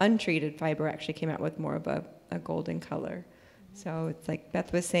untreated fiber actually came out with more of a golden color. So it's like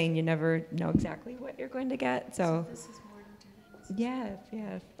Beth was saying, you never know exactly what you're going to get. So this is more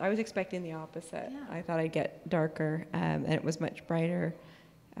yes. I was expecting the opposite. Yeah. I thought I'd get darker, and it was much brighter.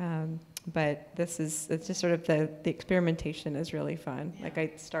 But it's just sort of the experimentation is really fun. Yeah. Like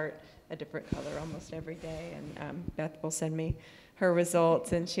I start a different color almost every day, and Beth will send me her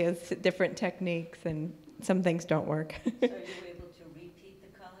results, and she has different techniques, and some things don't work. So are you able to repeat the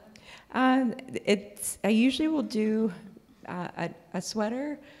color? I usually will do a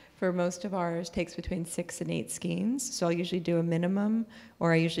sweater for most of ours takes between 6 and 8 skeins. So I'll usually do a minimum,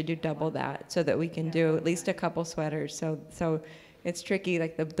 or I usually do double that, so that we can do at least a couple sweaters. So it's tricky.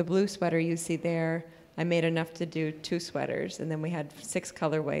 Like the blue sweater you see there, I made enough to do 2 sweaters, and then we had 6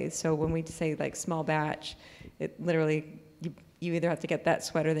 colorways. So when we say like small batch, it literally you either have to get that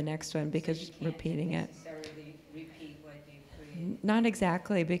sweater, the next one, because so repeating it. Necessarily repeat what you create. Not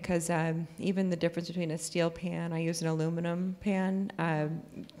exactly, because even the difference between a steel pan, I use an aluminum pan,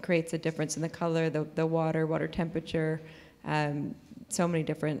 creates a difference in the color, the water temperature, so many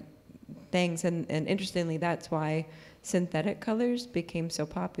different things. And interestingly, that's why synthetic colors became so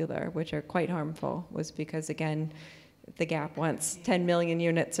popular, which are quite harmful, was because, again, the Gap wants 10 million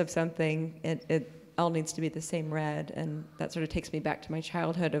units of something. It all needs to be the same red, and that sort of takes me back to my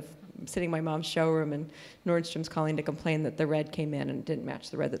childhood of sitting in my mom's showroom and Nordstrom's calling to complain that the red came in and it didn't match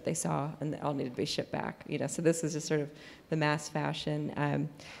the red that they saw, and it all needed to be shipped back. So this is just sort of the mass fashion.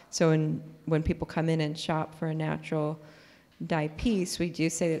 So when people come in and shop for a natural dye piece, we do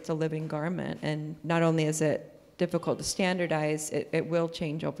say it's a living garment, and not only is it difficult to standardize, it will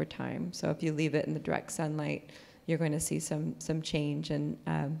change over time. So if you leave it in the direct sunlight, you're going to see some change, and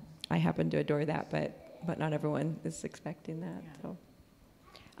I happen to adore that, but not everyone is expecting that. So.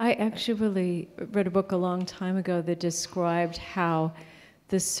 I actually read a book a long time ago that described how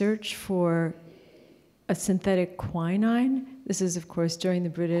the search for a synthetic quinine, this is of course during the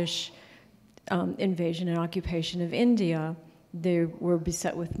British invasion and occupation of India, they were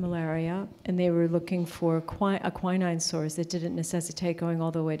beset with malaria, and they were looking for a quinine source that didn't necessitate going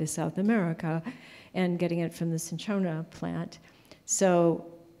all the way to South America and getting it from the cinchona plant. So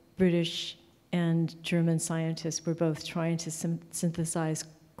British and German scientists were both trying to synthesize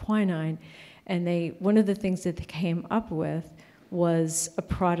quinine, And one of the things that they came up with was a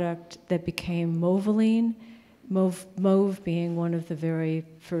product that became Mauveline, mauve being one of the very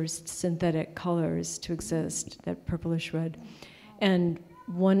first synthetic colors to exist, that purplish red. And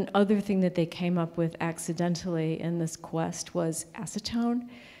one other thing that they came up with accidentally in this quest was acetone.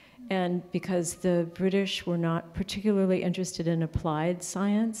 And because the British were not particularly interested in applied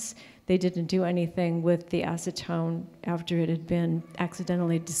science, they didn't do anything with the acetone after it had been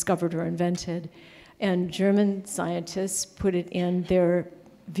accidentally discovered or invented. And German scientists put it in their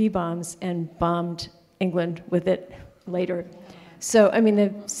V-bombs and bombed England with it later. So, I mean,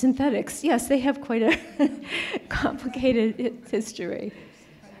 the synthetics, yes, they have quite a complicated history.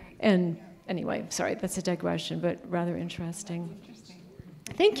 And anyway, sorry, that's a digression, but rather interesting.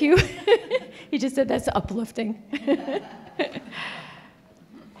 Thank you. He just said that's uplifting.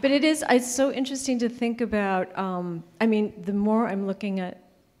 But it's so interesting to think about, I mean, the more I'm looking at,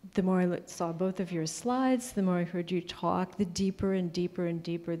 the more I saw both of your slides, the more I heard you talk, the deeper and deeper and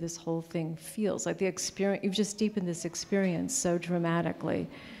deeper this whole thing feels. Like the experience, you've just deepened this experience so dramatically,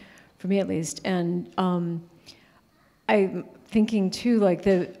 for me at least. And I'm thinking too, like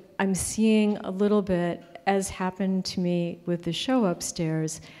I'm seeing a little bit, as happened to me with the show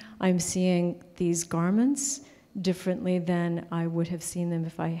upstairs, I'm seeing these garments differently than I would have seen them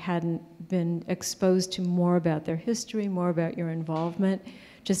if I hadn't been exposed to more about their history, more about your involvement.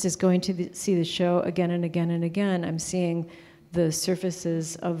 Just as going to see the show again and again and again, I'm seeing the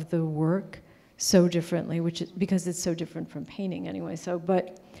surfaces of the work so differently, which is because it's so different from painting anyway. So,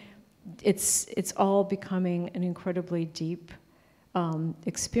 but it's all becoming an incredibly deep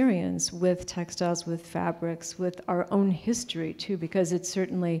experience with textiles, with fabrics, with our own history too, because it's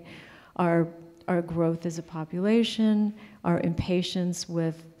certainly our growth as a population, our impatience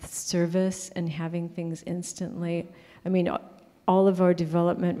with service and having things instantly. I mean, all of our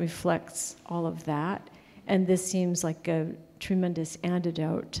development reflects all of that, and this seems like a tremendous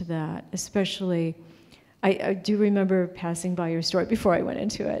antidote to that, especially, I do remember passing by your store before I went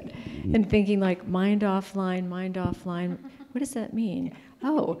into it and thinking like, mind offline, what does that mean?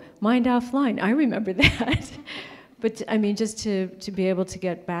 Oh, mind offline, I remember that. But I mean, just to be able to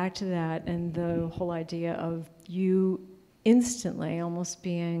get back to that, and the whole idea of you instantly almost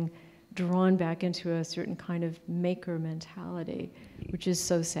being drawn back into a certain kind of maker mentality, which is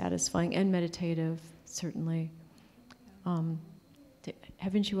so satisfying and meditative, certainly.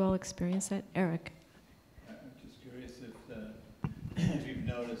 Haven't you all experienced that? Eric? I'm just curious if you've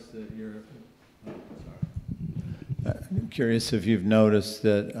noticed that I'm curious if you've noticed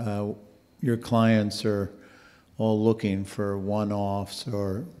that your clients are all looking for one-offs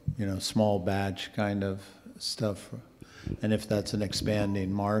or, small batch kind of stuff, and if that's an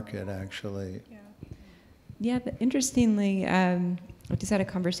expanding market, actually. Yeah, but interestingly, I just had a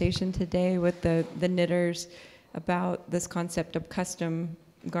conversation today with the knitters about this concept of custom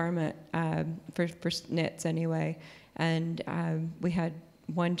garment for knits anyway. And we had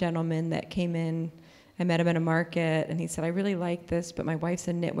one gentleman that came in. I met him at a market, and he said, I really like this, but my wife's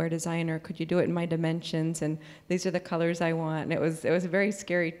a knitwear designer. Could you do it in my dimensions? And these are the colors I want. And it was a very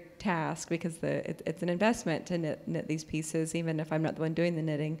scary task, because it's an investment to knit these pieces, even if I'm not the one doing the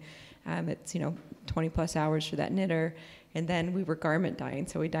knitting. It's 20 plus hours for that knitter. And then we were garment dyeing,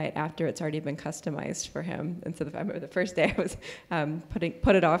 so we dye it after it's already been customized for him. And so I remember the first day I was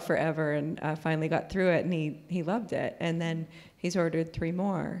put it off forever, and finally got through it, and he loved it. And then he's ordered 3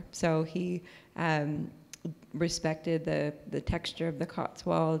 more. So he respected the texture of the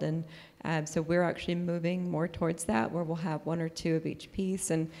Cotswold, and so we're actually moving more towards that, where we'll have 1 or 2 of each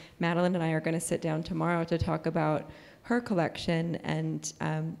piece. And Madeline and I are going to sit down tomorrow to talk about her collection, and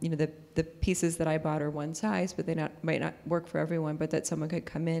the pieces that I bought are one size, but they might not work for everyone, but that someone could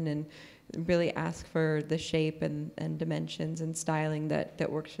come in and really ask for the shape and dimensions and styling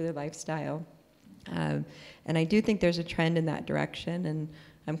that works for their lifestyle. And I do think there's a trend in that direction, and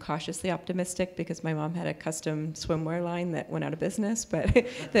I'm cautiously optimistic because my mom had a custom swimwear line that went out of business. But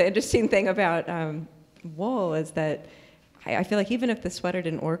the interesting thing about wool is that I feel like even if the sweater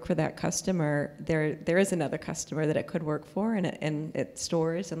didn't work for that customer, there is another customer that it could work for, and it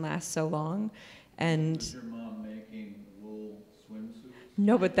stores and lasts so long. And is your mom making wool swimsuits?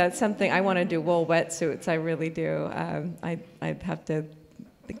 No, but that's something I want to do. Wool wetsuits, I really do. I'd have to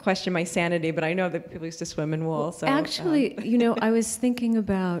question my sanity, but I know that people used to swim in wool. So actually, I was thinking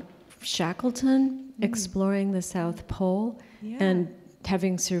about Shackleton exploring the South Pole, and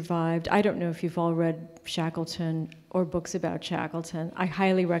having survived. I don't know if you've all read Shackleton or books about Shackleton. I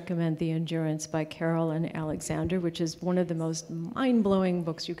highly recommend The Endurance by Carol and Alexander, which is one of the most mind-blowing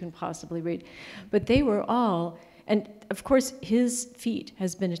books you can possibly read. But they were all, And of course, his feat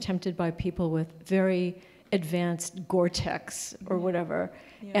has been attempted by people with very advanced Gore-Tex or whatever.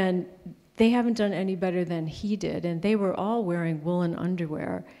 Yeah. And they haven't done any better than he did. And they were all wearing woolen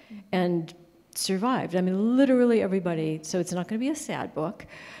underwear and survived. I mean, literally everybody. So it's not going to be a sad book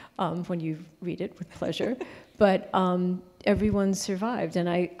when you read it with pleasure. But everyone survived. And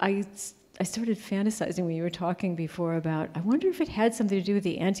I started fantasizing when you were talking before about, I wonder if it had something to do with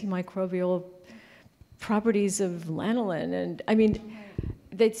the antimicrobial properties of lanolin. And I mean,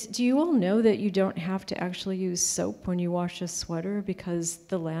 do you all know that you don't have to actually use soap when you wash a sweater because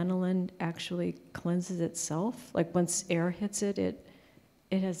the lanolin actually cleanses itself? Like once air hits it,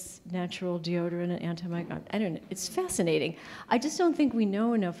 it has natural deodorant and antimicrobial. I don't know. It's fascinating. I just don't think we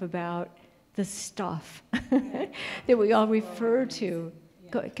know enough about the stuff that we all refer to.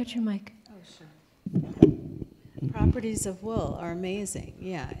 Go, get your mic. Oh, sure. Properties of wool are amazing.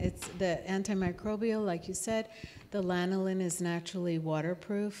 Yeah, it's the antimicrobial, like you said. The lanolin is naturally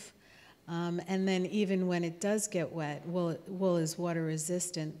waterproof. And then even when it does get wet, wool is water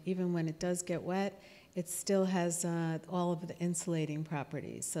resistant. Even when it does get wet, it still has all of the insulating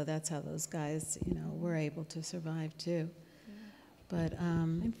properties. So that's how those guys, were able to survive too. But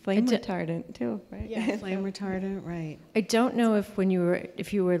And flame retardant too, right? yeah, flame retardant, right? I don't know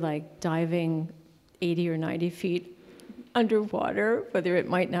if you were like diving 80 or 90 feet underwater, whether it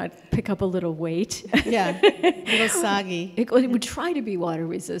might not pick up a little weight. Yeah, a little soggy. It would try to be water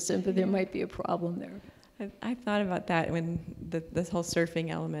resistant, but there might be a problem there. I've thought about that when this whole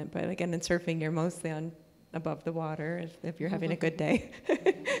surfing element, but again, in surfing, you're mostly above the water if you're having a good day.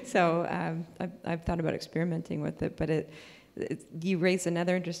 So I've thought about experimenting with it, but you raise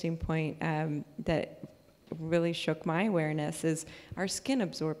another interesting point that really shook my awareness is our skin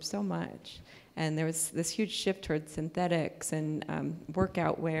absorbs so much. And there was this huge shift towards synthetics and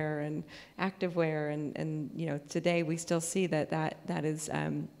workout wear and active wear, and today we still see that is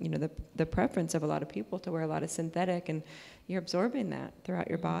the preference of a lot of people to wear a lot of synthetic, and you're absorbing that throughout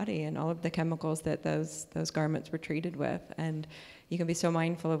your body and all of the chemicals that those garments were treated with, and you can be so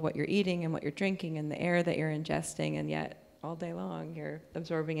mindful of what you're eating and what you're drinking and the air that you're ingesting, and yet all day long you're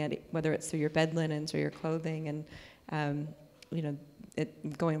absorbing it, whether it's through your bed linens or your clothing, and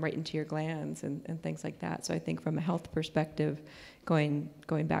it going right into your glands and things like that. So I think from a health perspective, going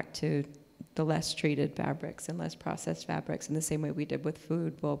back to the less treated fabrics and less processed fabrics in the same way we did with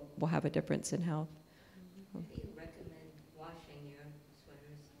food will have a difference in health. How do you recommend washing your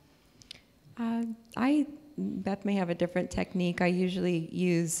sweaters? Beth may have a different technique. I usually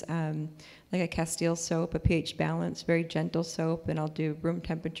use like a Castile soap, a pH balance, very gentle soap, and I'll do room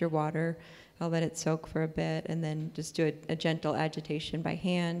temperature water. I'll let it soak for a bit and then just do a gentle agitation by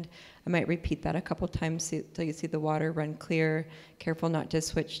hand. I might repeat that a couple times till you see the water run clear. Careful not to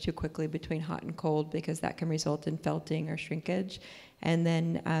switch too quickly between hot and cold because that can result in felting or shrinkage. And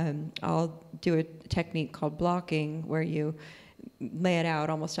then I'll do a technique called blocking where you lay it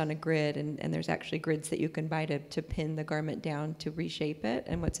out almost on a grid, and there's actually grids that you can buy to pin the garment down to reshape it.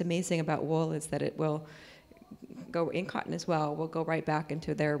 And what's amazing about wool is that it will go, in cotton as well, will go right back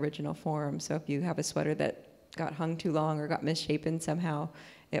into their original form. So if you have a sweater that got hung too long or got misshapen somehow,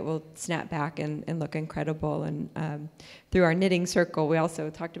 it will snap back and look incredible. And through our knitting circle, we also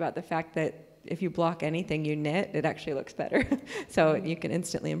talked about the fact that if you block anything you knit, it actually looks better. So you can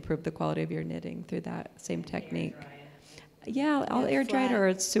instantly improve the quality of your knitting through that same technique. Yeah, I'll air dry it or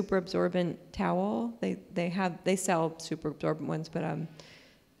a super absorbent towel. They sell super absorbent ones, but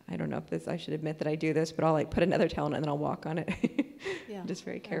I don't know if I should admit that I do this, but I'll like put another towel on it and then I'll walk on it. Yeah, just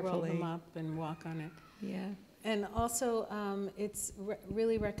very carefully. roll them up and walk on it. Yeah. And also, it's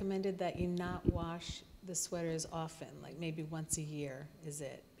really recommended that you not wash the sweaters often, like maybe once a year is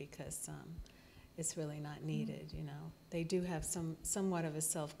it, because it's really not needed, They do have somewhat of a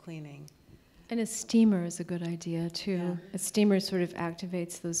self-cleaning. And a steamer is a good idea too. Yeah. A steamer sort of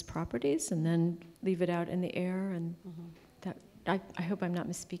activates those properties and then leave it out in the air, and that I hope I'm not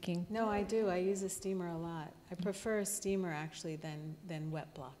misspeaking. No, I do. I use a steamer a lot. I prefer a steamer actually than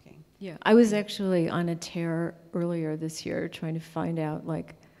wet blocking. Yeah, I was actually on a tear earlier this year trying to find out,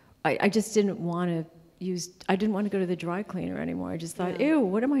 like, I just didn't want to go to the dry cleaner anymore. I just thought, ew,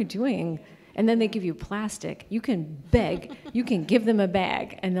 what am I doing? And then they give you plastic. You can beg, you can give them a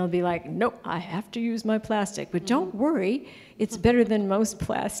bag, and they'll be like, nope, I have to use my plastic. But don't worry, it's better than most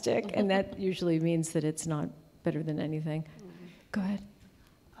plastic, and that usually means that it's not better than anything. Go ahead.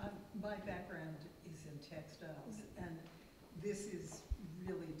 My background is in textiles, and this is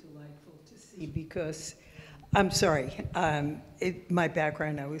really delightful to see because, I'm sorry, my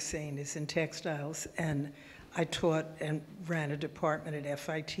background, I was saying, is in textiles, and I taught and ran a department at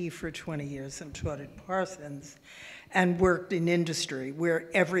FIT for 20 years and taught at Parsons and worked in industry where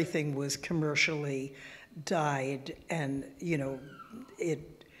everything was commercially dyed, and, you know,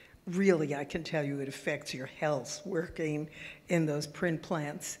 it really, I can tell you, it affects your health working in those print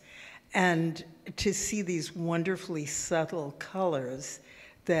plants. And to see these wonderfully subtle colors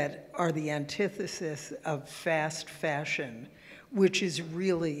that are the antithesis of fast fashion, which is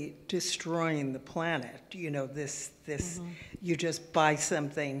really destroying the planet. You know, this you just buy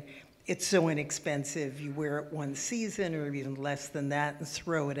something, it's so inexpensive, you wear it one season or even less than that and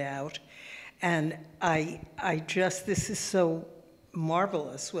throw it out. And I just, this is so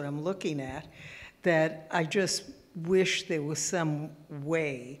marvelous what I'm looking at, that I just wish there was some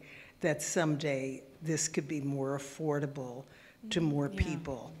way that someday this could be more affordable to more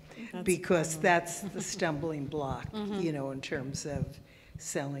people. Because that's the stumbling block, you know, in terms of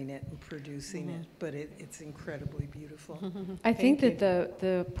selling it and producing it. But it's incredibly beautiful. I think that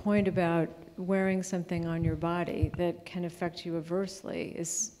the point about wearing something on your body that can affect you adversely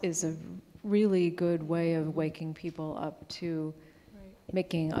is a really good way of waking people up to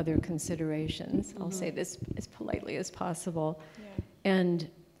making other considerations. I'll say this as politely as possible. And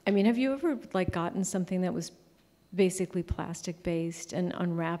I mean, have you ever like gotten something that was basically plastic based and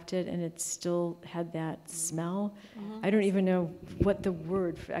unwrapped it and it still had that smell? I don't even know what the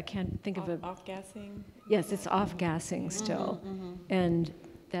word for, I can't think of it. Off-gassing? Yes, it's off-gassing still. And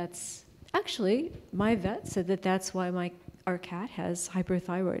that's, actually, my vet said that that's why our cat has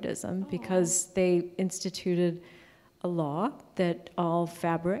hyperthyroidism, because they instituted a law that all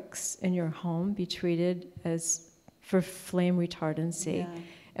fabrics in your home be treated as for flame retardancy.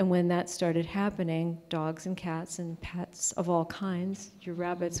 And when that started happening, dogs and cats and pets of all kinds, your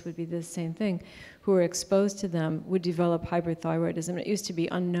rabbits would be the same thing, who were exposed to them would develop hyperthyroidism. It used to be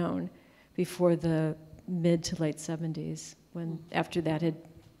unknown before the mid to late 70s, when after that had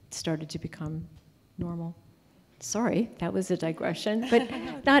started to become normal. Sorry, that was a digression, but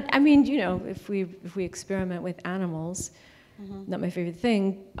not, I mean, you know, if we experiment with animals, not my favorite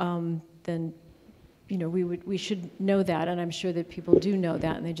thing, then, you know, we should know that, and I'm sure that people do know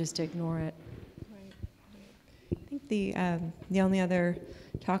that, and they just ignore it. I think the only other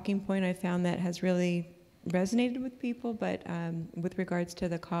talking point I found that has really resonated with people, but with regards to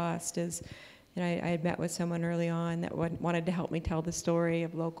the cost, is, you know, I had met with someone early on that wanted to help me tell the story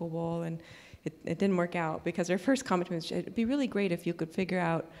of local wool, and it didn't work out, because their first comment was, it'd be really great if you could figure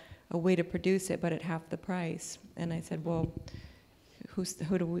out a way to produce it, but at half the price. And I said, well,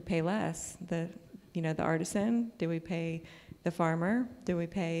 who do we pay less? The artisan? Do we pay the farmer? Do we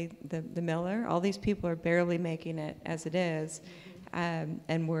pay the miller? All these people are barely making it as it is. And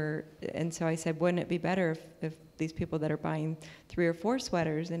so I said, wouldn't it be better if these people that are buying 3 or 4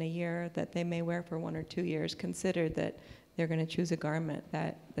 sweaters in a year that they may wear for 1 or 2 years considered that they're going to choose a garment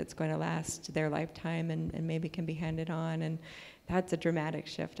that's going to last their lifetime and maybe can be handed on. And that's a dramatic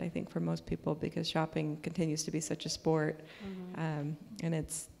shift, I think, for most people, because shopping continues to be such a sport. And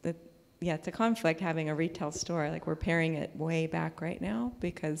it's a conflict having a retail store. Like, we're paring it way back right now,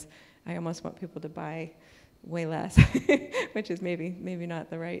 because I almost want people to buy way less, which is maybe not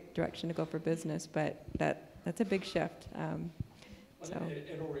the right direction to go for business, but that's a big shift. So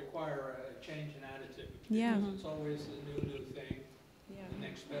it'll require a change in attitude. Yeah. Because it's always the new thing, the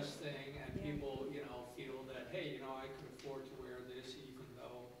next best thing, and people, you know, feel that, hey, you know, I could afford to wear this, even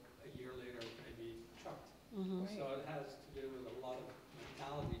though a year later it may be chucked. So it has to do with a lot of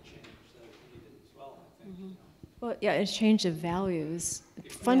mentality change that is needed as well, I think. You know. Well, yeah, it's change of values,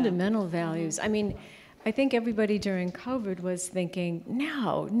 fundamental values. I mean, I think everybody during COVID was thinking,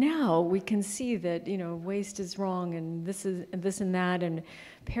 now we can see that, you know, waste is wrong, and this and that, and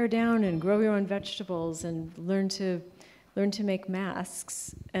pare down and grow your own vegetables and learn to make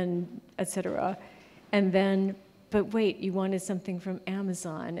masks, and etc. And then, but wait, you wanted something from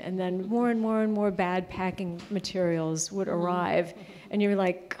Amazon, and then more and more and more bad packing materials would arrive, and you're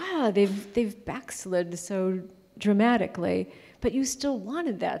like, God, they've backslid so dramatically. But you still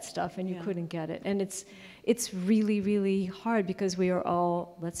wanted that stuff, and you couldn't get it. And it's really, really hard, because we are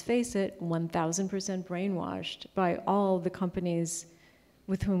all, let's face it, 1,000% brainwashed by all the companies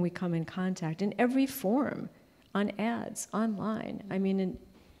with whom we come in contact in every form, on ads, online. I mean,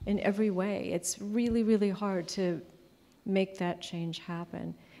 in every way. It's really, really hard to make that change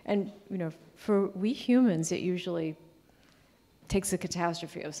happen. And, you know, for we humans, it usually takes a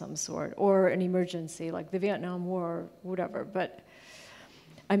catastrophe of some sort, or an emergency like the Vietnam War or whatever. But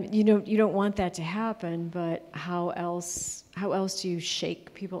I mean, you don't want that to happen. But how else do you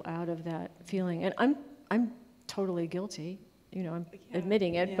shake people out of that feeling? And I'm totally guilty. You know, I'm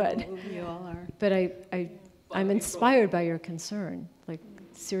admitting it. But we all are. But I I'm inspired by your concern, like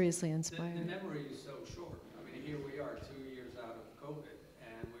seriously The inspired. memory is so short. I mean, here we are 2 years out of COVID,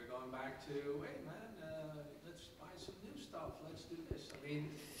 and we're going back to, hey man, let's buy some new stuff, let's do this. I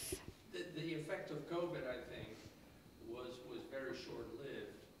mean, the effect of COVID, I think, was very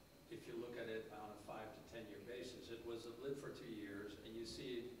short-lived. If you look at it on a 5 to 10 year basis, it was a blip for 2 years, and you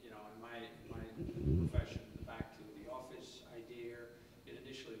see it, in my profession, back to the office idea. It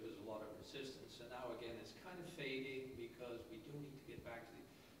initially was a lot of resistance, and now again it's kind of fading because we do need to get back to the.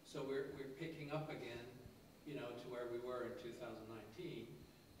 So we're picking up again, to where we were in 2019.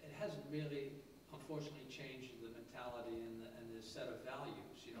 It hasn't really, unfortunately, changed the mentality and the set of values.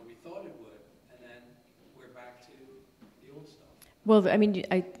 We thought it would, and then we're back to the old stuff. Well, I mean,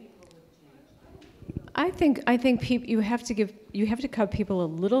 I think you have to cut people a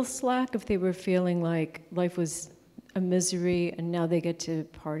little slack if they were feeling like life was a misery and now they get to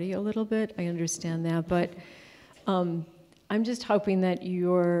party a little bit. I understand that, but I'm just hoping that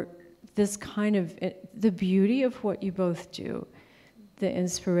this kind of the beauty of what you both do, the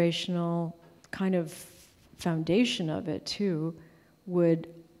inspirational kind of foundation of it too,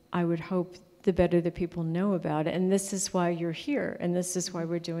 I would hope the better that people know about it. And this is why you're here, and this is why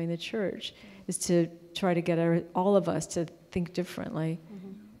we're doing the church, is to try to get all of us to think differently.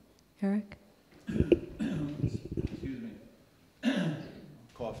 Mm-hmm. Eric? Excuse me.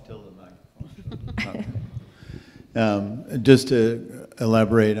 Cough till the microphone. Just to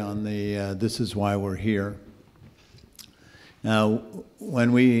elaborate on this is why we're here. Now,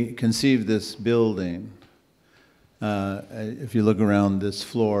 when we conceived this building, if you look around this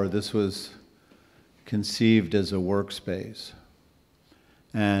floor, this was conceived as a workspace.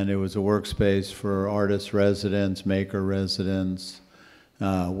 And it was a workspace for artist residents, maker residents,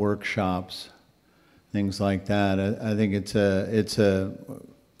 workshops, things like that. I think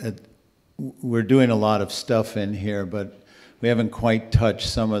we're doing a lot of stuff in here, but we haven't quite touched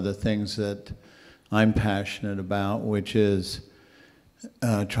some of the things that I'm passionate about, which is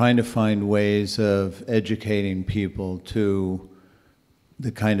trying to find ways of educating people to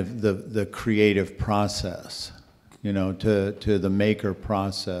the kind of the creative process, to the maker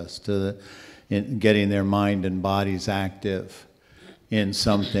process, in getting their mind and bodies active in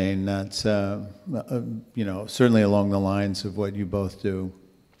something that's, certainly along the lines of what you both do.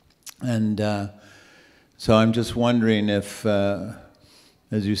 And so I'm just wondering if, as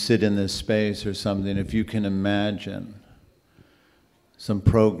you sit in this space or something, if you can imagine some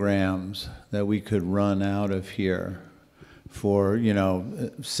programs that we could run out of here for,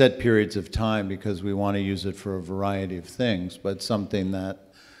 set periods of time, because we want to use it for a variety of things, but something that,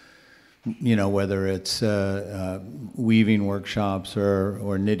 whether it's weaving workshops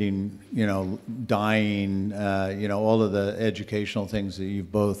or knitting, dyeing, all of the educational things that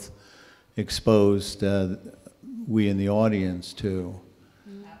you've both exposed we in the audience to.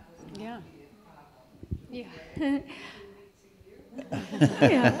 Yeah. Yeah.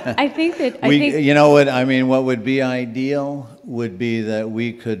 Yeah, I think you know what I mean. What would be ideal would be that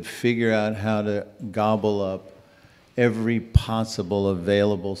we could figure out how to gobble up every possible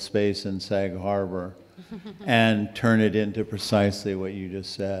available space in Sag Harbor and turn it into precisely what you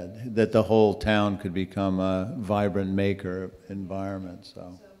just said. That the whole town could become a vibrant maker environment.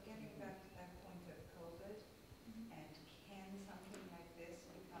 So getting back to that point of COVID, and can something like this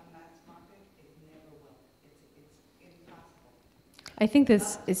become mass market? It never will. It's impossible. I think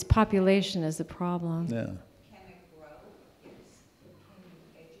this is population is the problem. yeah. Can it grow? Yes. Can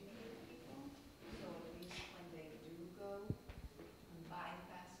you educate people? So at least when they do go and buy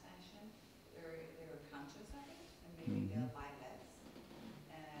fast fashion, they're conscious of it, and maybe they'll buy less.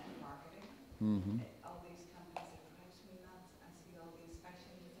 Marketing. Mm-hmm. All these companies, it drives me nuts. I see all these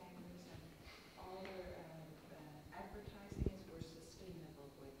fashion designers and all their advertising is we're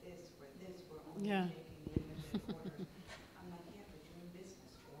sustainable, we're this, we're only Yeah. taking limited orders. I'm like, yeah, but you're in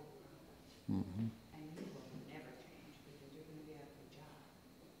business for a while. Mm-hmm. And you will never change because you're going to be out of a job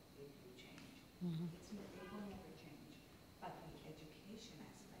if you change. It will never change. But the education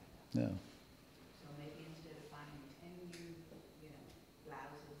aspect of it. Yeah. So maybe instead of buying 10 new,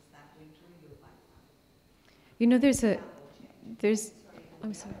 blouses that winter, you'll buy one.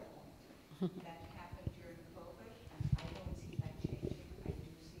 I'm sorry. That happened during COVID, and I don't see that changing. I do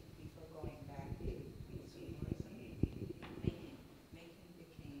see people going back to making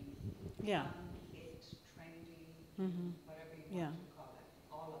became Yeah. it's trendy, whatever you Yeah. want to call it,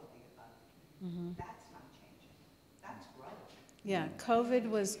 all of the above. That's not changing. That's growth. Yeah, COVID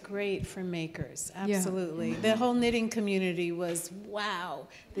was great for makers, absolutely. The whole knitting community was, wow,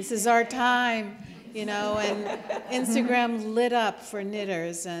 this is our time, you know, and Instagram lit up for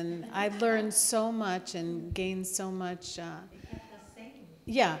knitters, and I learned so much and gained so much.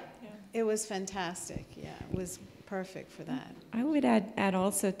 Yeah, it was fantastic. Yeah, it was perfect for that. I would add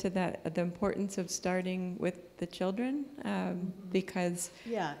also to that the importance of starting with the children, because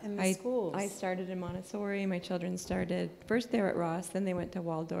in the schools. I started in Montessori. My children started first there at Ross, then they went to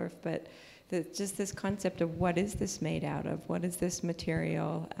Waldorf. But just this concept of what is this made out of? What is this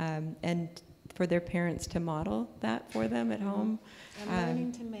material? And for their parents to model that for them at home. And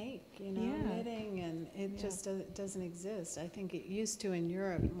learning to make, you know, knitting, and it just doesn't exist. I think it used to in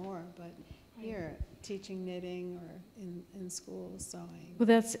Europe more, but here, teaching knitting or in school, sewing. Well,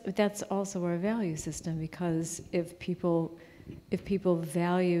 that's also our value system, because if people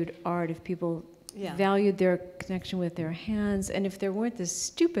valued art, if people valued their connection with their hands, and if there weren't this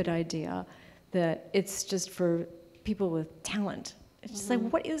stupid idea that it's just for people with talent. It's just like,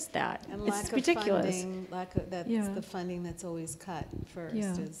 what is that? And it's lack ridiculous. Of funding, that's the funding that's always cut first.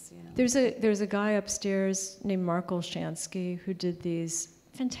 Yeah. Is, you know. There's a guy upstairs named Mark Olshansky who did these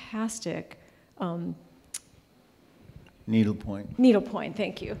fantastic needlepoint,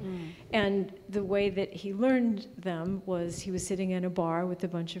 thank you. And the way that he learned them was he was sitting in a bar with a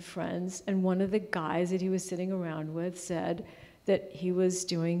bunch of friends, and one of the guys that he was sitting around with said that he was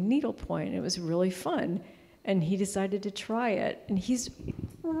doing needlepoint. It was really fun. And he decided to try it, and he's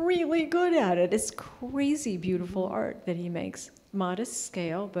really good at it. It's crazy beautiful art that he makes. Modest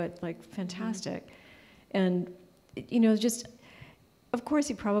scale, but like fantastic. And, you know, just, of course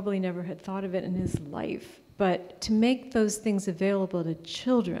he probably never had thought of it in his life, but to make those things available to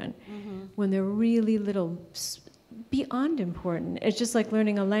children when they're really little, beyond important. It's just like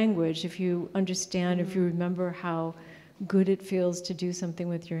learning a language. If you understand, if you remember how good it feels to do something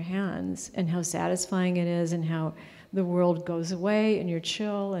with your hands, and how satisfying it is, and how the world goes away and you're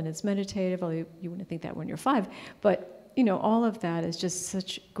chill and it's meditative, although you wouldn't think that when you're 5, but you know, all of that is just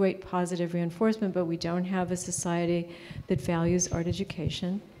such great positive reinforcement. But we don't have a society that values art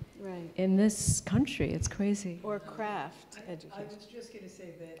education in this country. It's crazy. Or craft education. I was just going to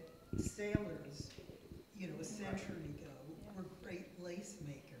say that sailors, you know, a century ago were great lace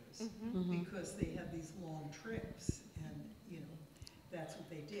makers because they had these long trips. That's what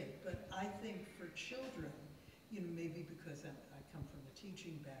they did. But I think for children, you know, maybe because I come from a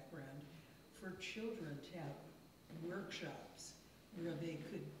teaching background, for children to have workshops where they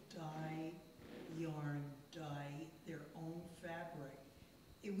could dye yarn, dye their own fabric,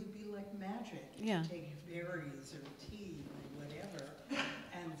 it would be like magic. Yeah. Take berries or tea or whatever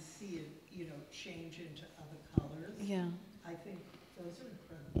and see it, you know, change into other colors. Yeah. I think those are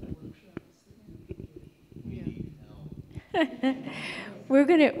incredible workshops that we could do.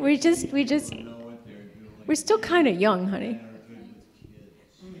 We're still kind of young, honey.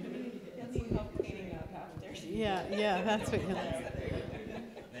 Yeah, that's what you're like.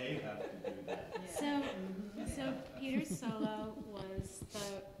 So Peter Solo was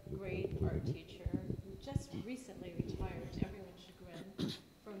the great art teacher who just recently retired, to everyone's chagrin,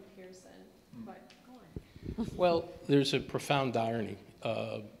 from Pearson. But go on. Well, there's a profound irony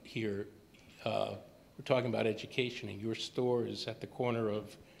here. We're talking about education, and your store is at the corner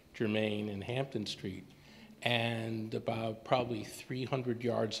of Germain and Hampton Street, and about probably 300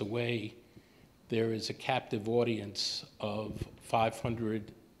 yards away, there is a captive audience of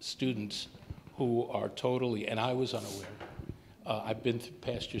 500 students who are totally, and I was unaware. I've been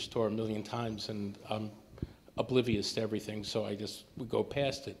past your store a million times, and I'm oblivious to everything, so I just would go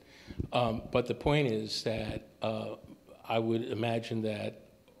past it. But the point is that I would imagine that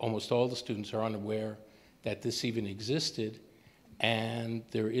almost all the students are unaware that this even existed, and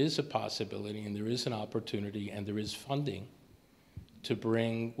there is a possibility, and there is an opportunity, and there is funding to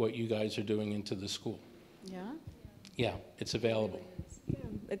bring what you guys are doing into the school. Yeah? Yeah, it's available.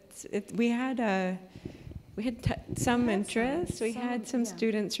 We had some interest. We had some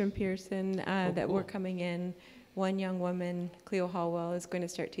students from Pearson that were coming in. One young woman, Cleo Hallwell, is going to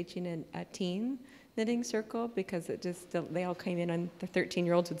start teaching in a teen knitting circle, because they all came in, and the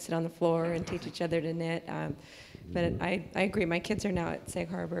 13-year-olds would sit on the floor and teach each other to knit. But I agree. My kids are now at Sag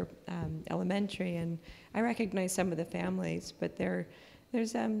Harbor Elementary, and I recognize some of the families, but there's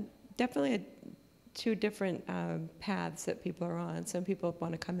definitely two different paths that people are on. Some people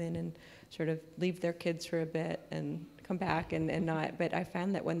want to come in and sort of leave their kids for a bit and come back and not. But I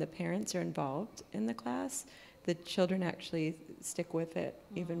found that when the parents are involved in the class, the children actually stick with it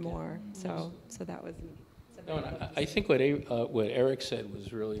even more. So that was. No, and I think what Eric said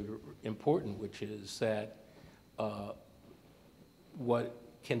was really important, which is that what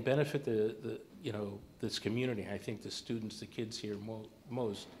can benefit this community, I think the students, the kids here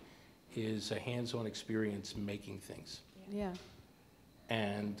most, is a hands-on experience making things. Yeah.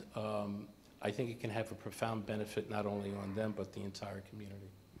 And I think it can have a profound benefit not only on them, but the entire community.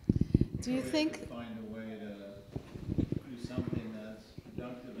 Do you think? Find a way to do something that's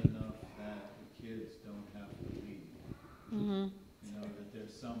productive enough that the kids don't have to leave. Mm-hmm. You know, that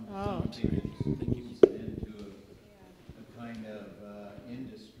there's something Thank you. into a kind of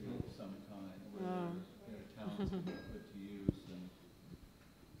industry of some kind where their talents can be put to use and,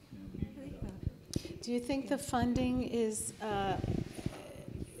 you know, be productive. Do you think the funding is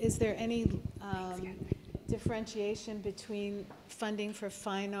there any differentiation between funding for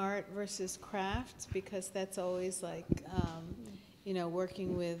fine art versus crafts? Because that's always like, you know,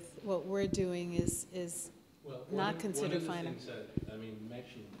 working with what we're doing is not considered fine art. One of the things that, I mean,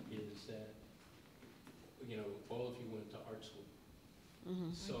 mentioned is that, you know, all of you went to art school.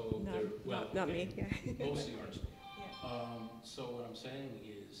 Mm-hmm. So No, there, well, not me, yeah. mostly art school. Yeah. So what I'm saying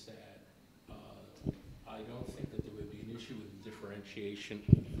is that I don't think that there would be an issue with differentiation.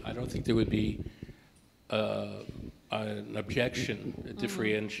 I don't think there would be an objection, a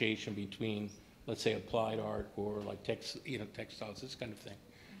differentiation between, let's say, applied art or like textiles, this kind of thing,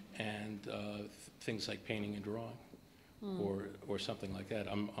 and things like painting and drawing, or something like that.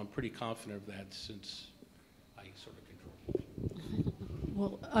 I'm pretty confident of that since I sort of control.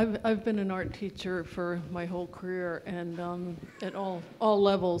 Well, I've been an art teacher for my whole career, and at all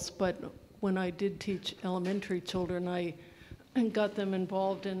levels. But when I did teach elementary children, I got them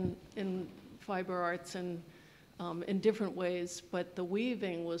involved in fiber arts and in different ways. But the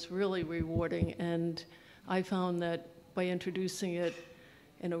weaving was really rewarding, and I found that by introducing it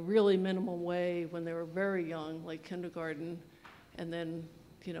in a really minimal way when they were very young, like kindergarten, and then,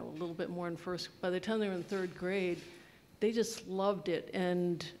 you know, a little bit more in first. By the time they were in third grade, they just loved it,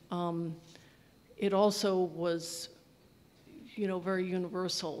 and it also was, you know, very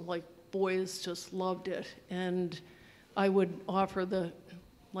universal. Like, boys just loved it, and I would offer the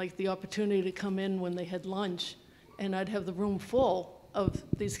opportunity to come in when they had lunch, and I'd have the room full of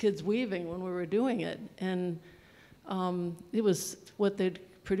these kids weaving when we were doing it, and it was, what they'd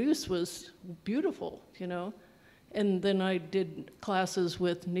produced was beautiful, you know. And then I did classes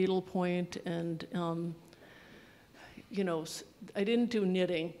with needlepoint and you know, I didn't do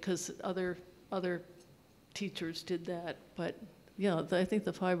knitting because other teachers did that, but yeah, I think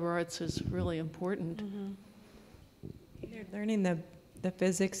the fiber arts is really important. Mm-hmm. They're learning the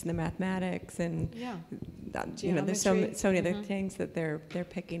physics and the mathematics and you know, there's so many other things that they're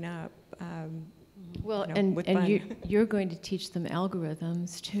picking up. Well, you know, and you're going to teach them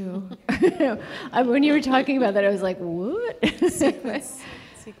algorithms too. When you were talking about that, I was like, what? Sequences.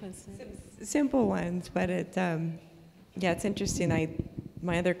 Simple ones, but it. Yeah, it's interesting.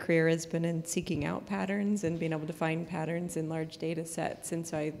 My other career has been in seeking out patterns and being able to find patterns in large data sets. And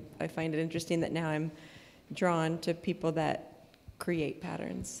so I find it interesting that now I'm drawn to people that create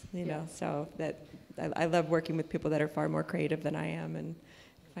patterns, you know, so that I love working with people that are far more creative than I am and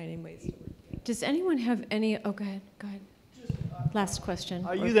finding ways to work. Does anyone have any, oh, go ahead. Last question.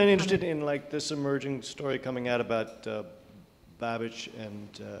 Are you then interested in like this emerging story coming out about Babbage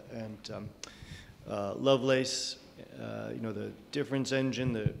and Lovelace? You know, the difference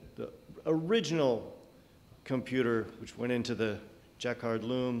engine, the original computer which went into the Jacquard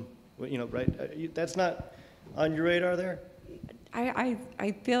loom, you know, right? That's not on your radar there?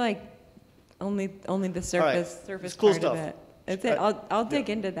 I feel like only the surface cool part stuff. of it. That's it. I'll dig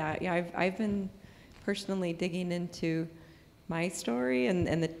into that. Yeah, I've been personally digging into my story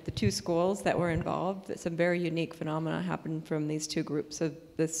and the two schools that were involved. Some very unique phenomena happened from these two groups of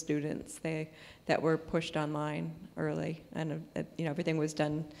the students that were pushed online early, and you know, everything was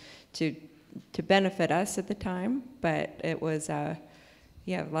done to benefit us at the time, but it was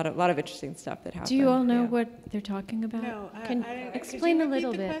yeah, a lot of interesting stuff that happened. Do you all know what they're talking about? No, Can explain a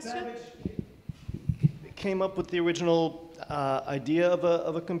little bit. Came up with the original idea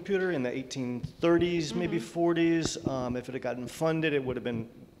of a computer in the 1830s, maybe 40s. If it had gotten funded, it would have been,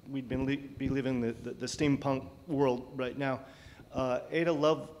 we'd be living the steampunk world right now. Ada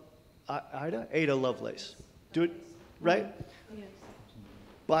Lovelace. Do it, right? Yes.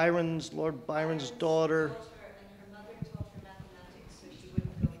 Lord Byron's daughter. And her mother taught her mathematics, so she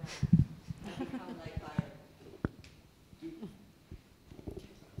wouldn't go mad and become like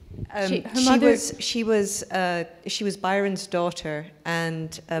She was Byron's daughter,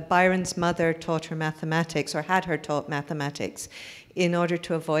 and Byron's mother taught her mathematics, or had her taught mathematics, in order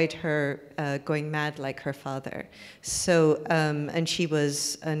to avoid her going mad like her father. So, and she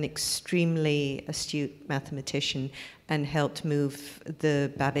was an extremely astute mathematician and helped move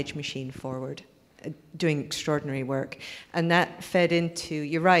the Babbage machine forward, doing extraordinary work. And that fed into,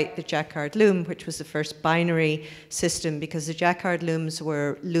 you're right, the Jacquard loom, which was the first binary system, because the Jacquard looms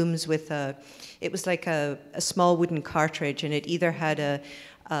were looms with it was like a small wooden cartridge, and it either had a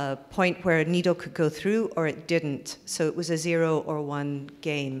point where a needle could go through or it didn't. So it was a 0 or 1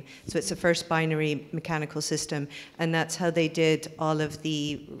 game. So it's the first binary mechanical system, and that's how they did all of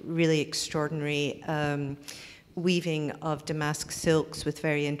the really extraordinary weaving of damask silks with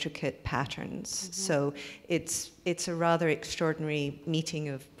very intricate patterns. So it's a rather extraordinary meeting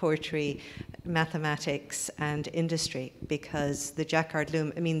of poetry, mathematics, and industry, because the Jacquard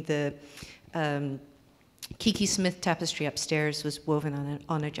loom, I mean, the Kiki Smith tapestry upstairs was woven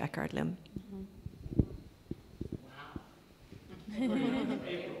on a Jacquard loom. April,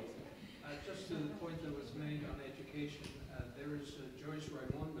 just to the point that was made on education, there is Joyce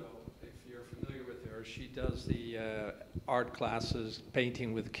Raimondo, if you're familiar with her. She does the art classes,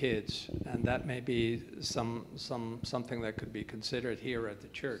 painting with kids, and that may be something that could be considered here at the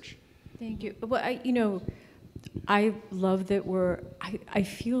church. Thank you. Well, I love that I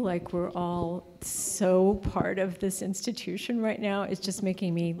feel like we're all so part of this institution right now. It's just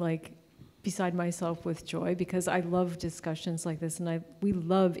making me like beside myself with joy, because I love discussions like this, and we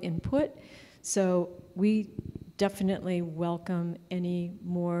love input. So we definitely welcome any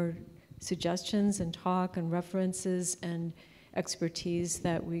more suggestions and talk and references and expertise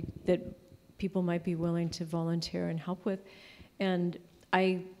that people might be willing to volunteer and help with. And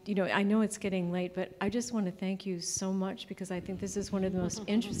I know it's getting late, but I just want to thank you so much, because I think this is one of the most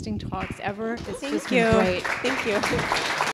interesting talks ever. It's just been great. Thank you.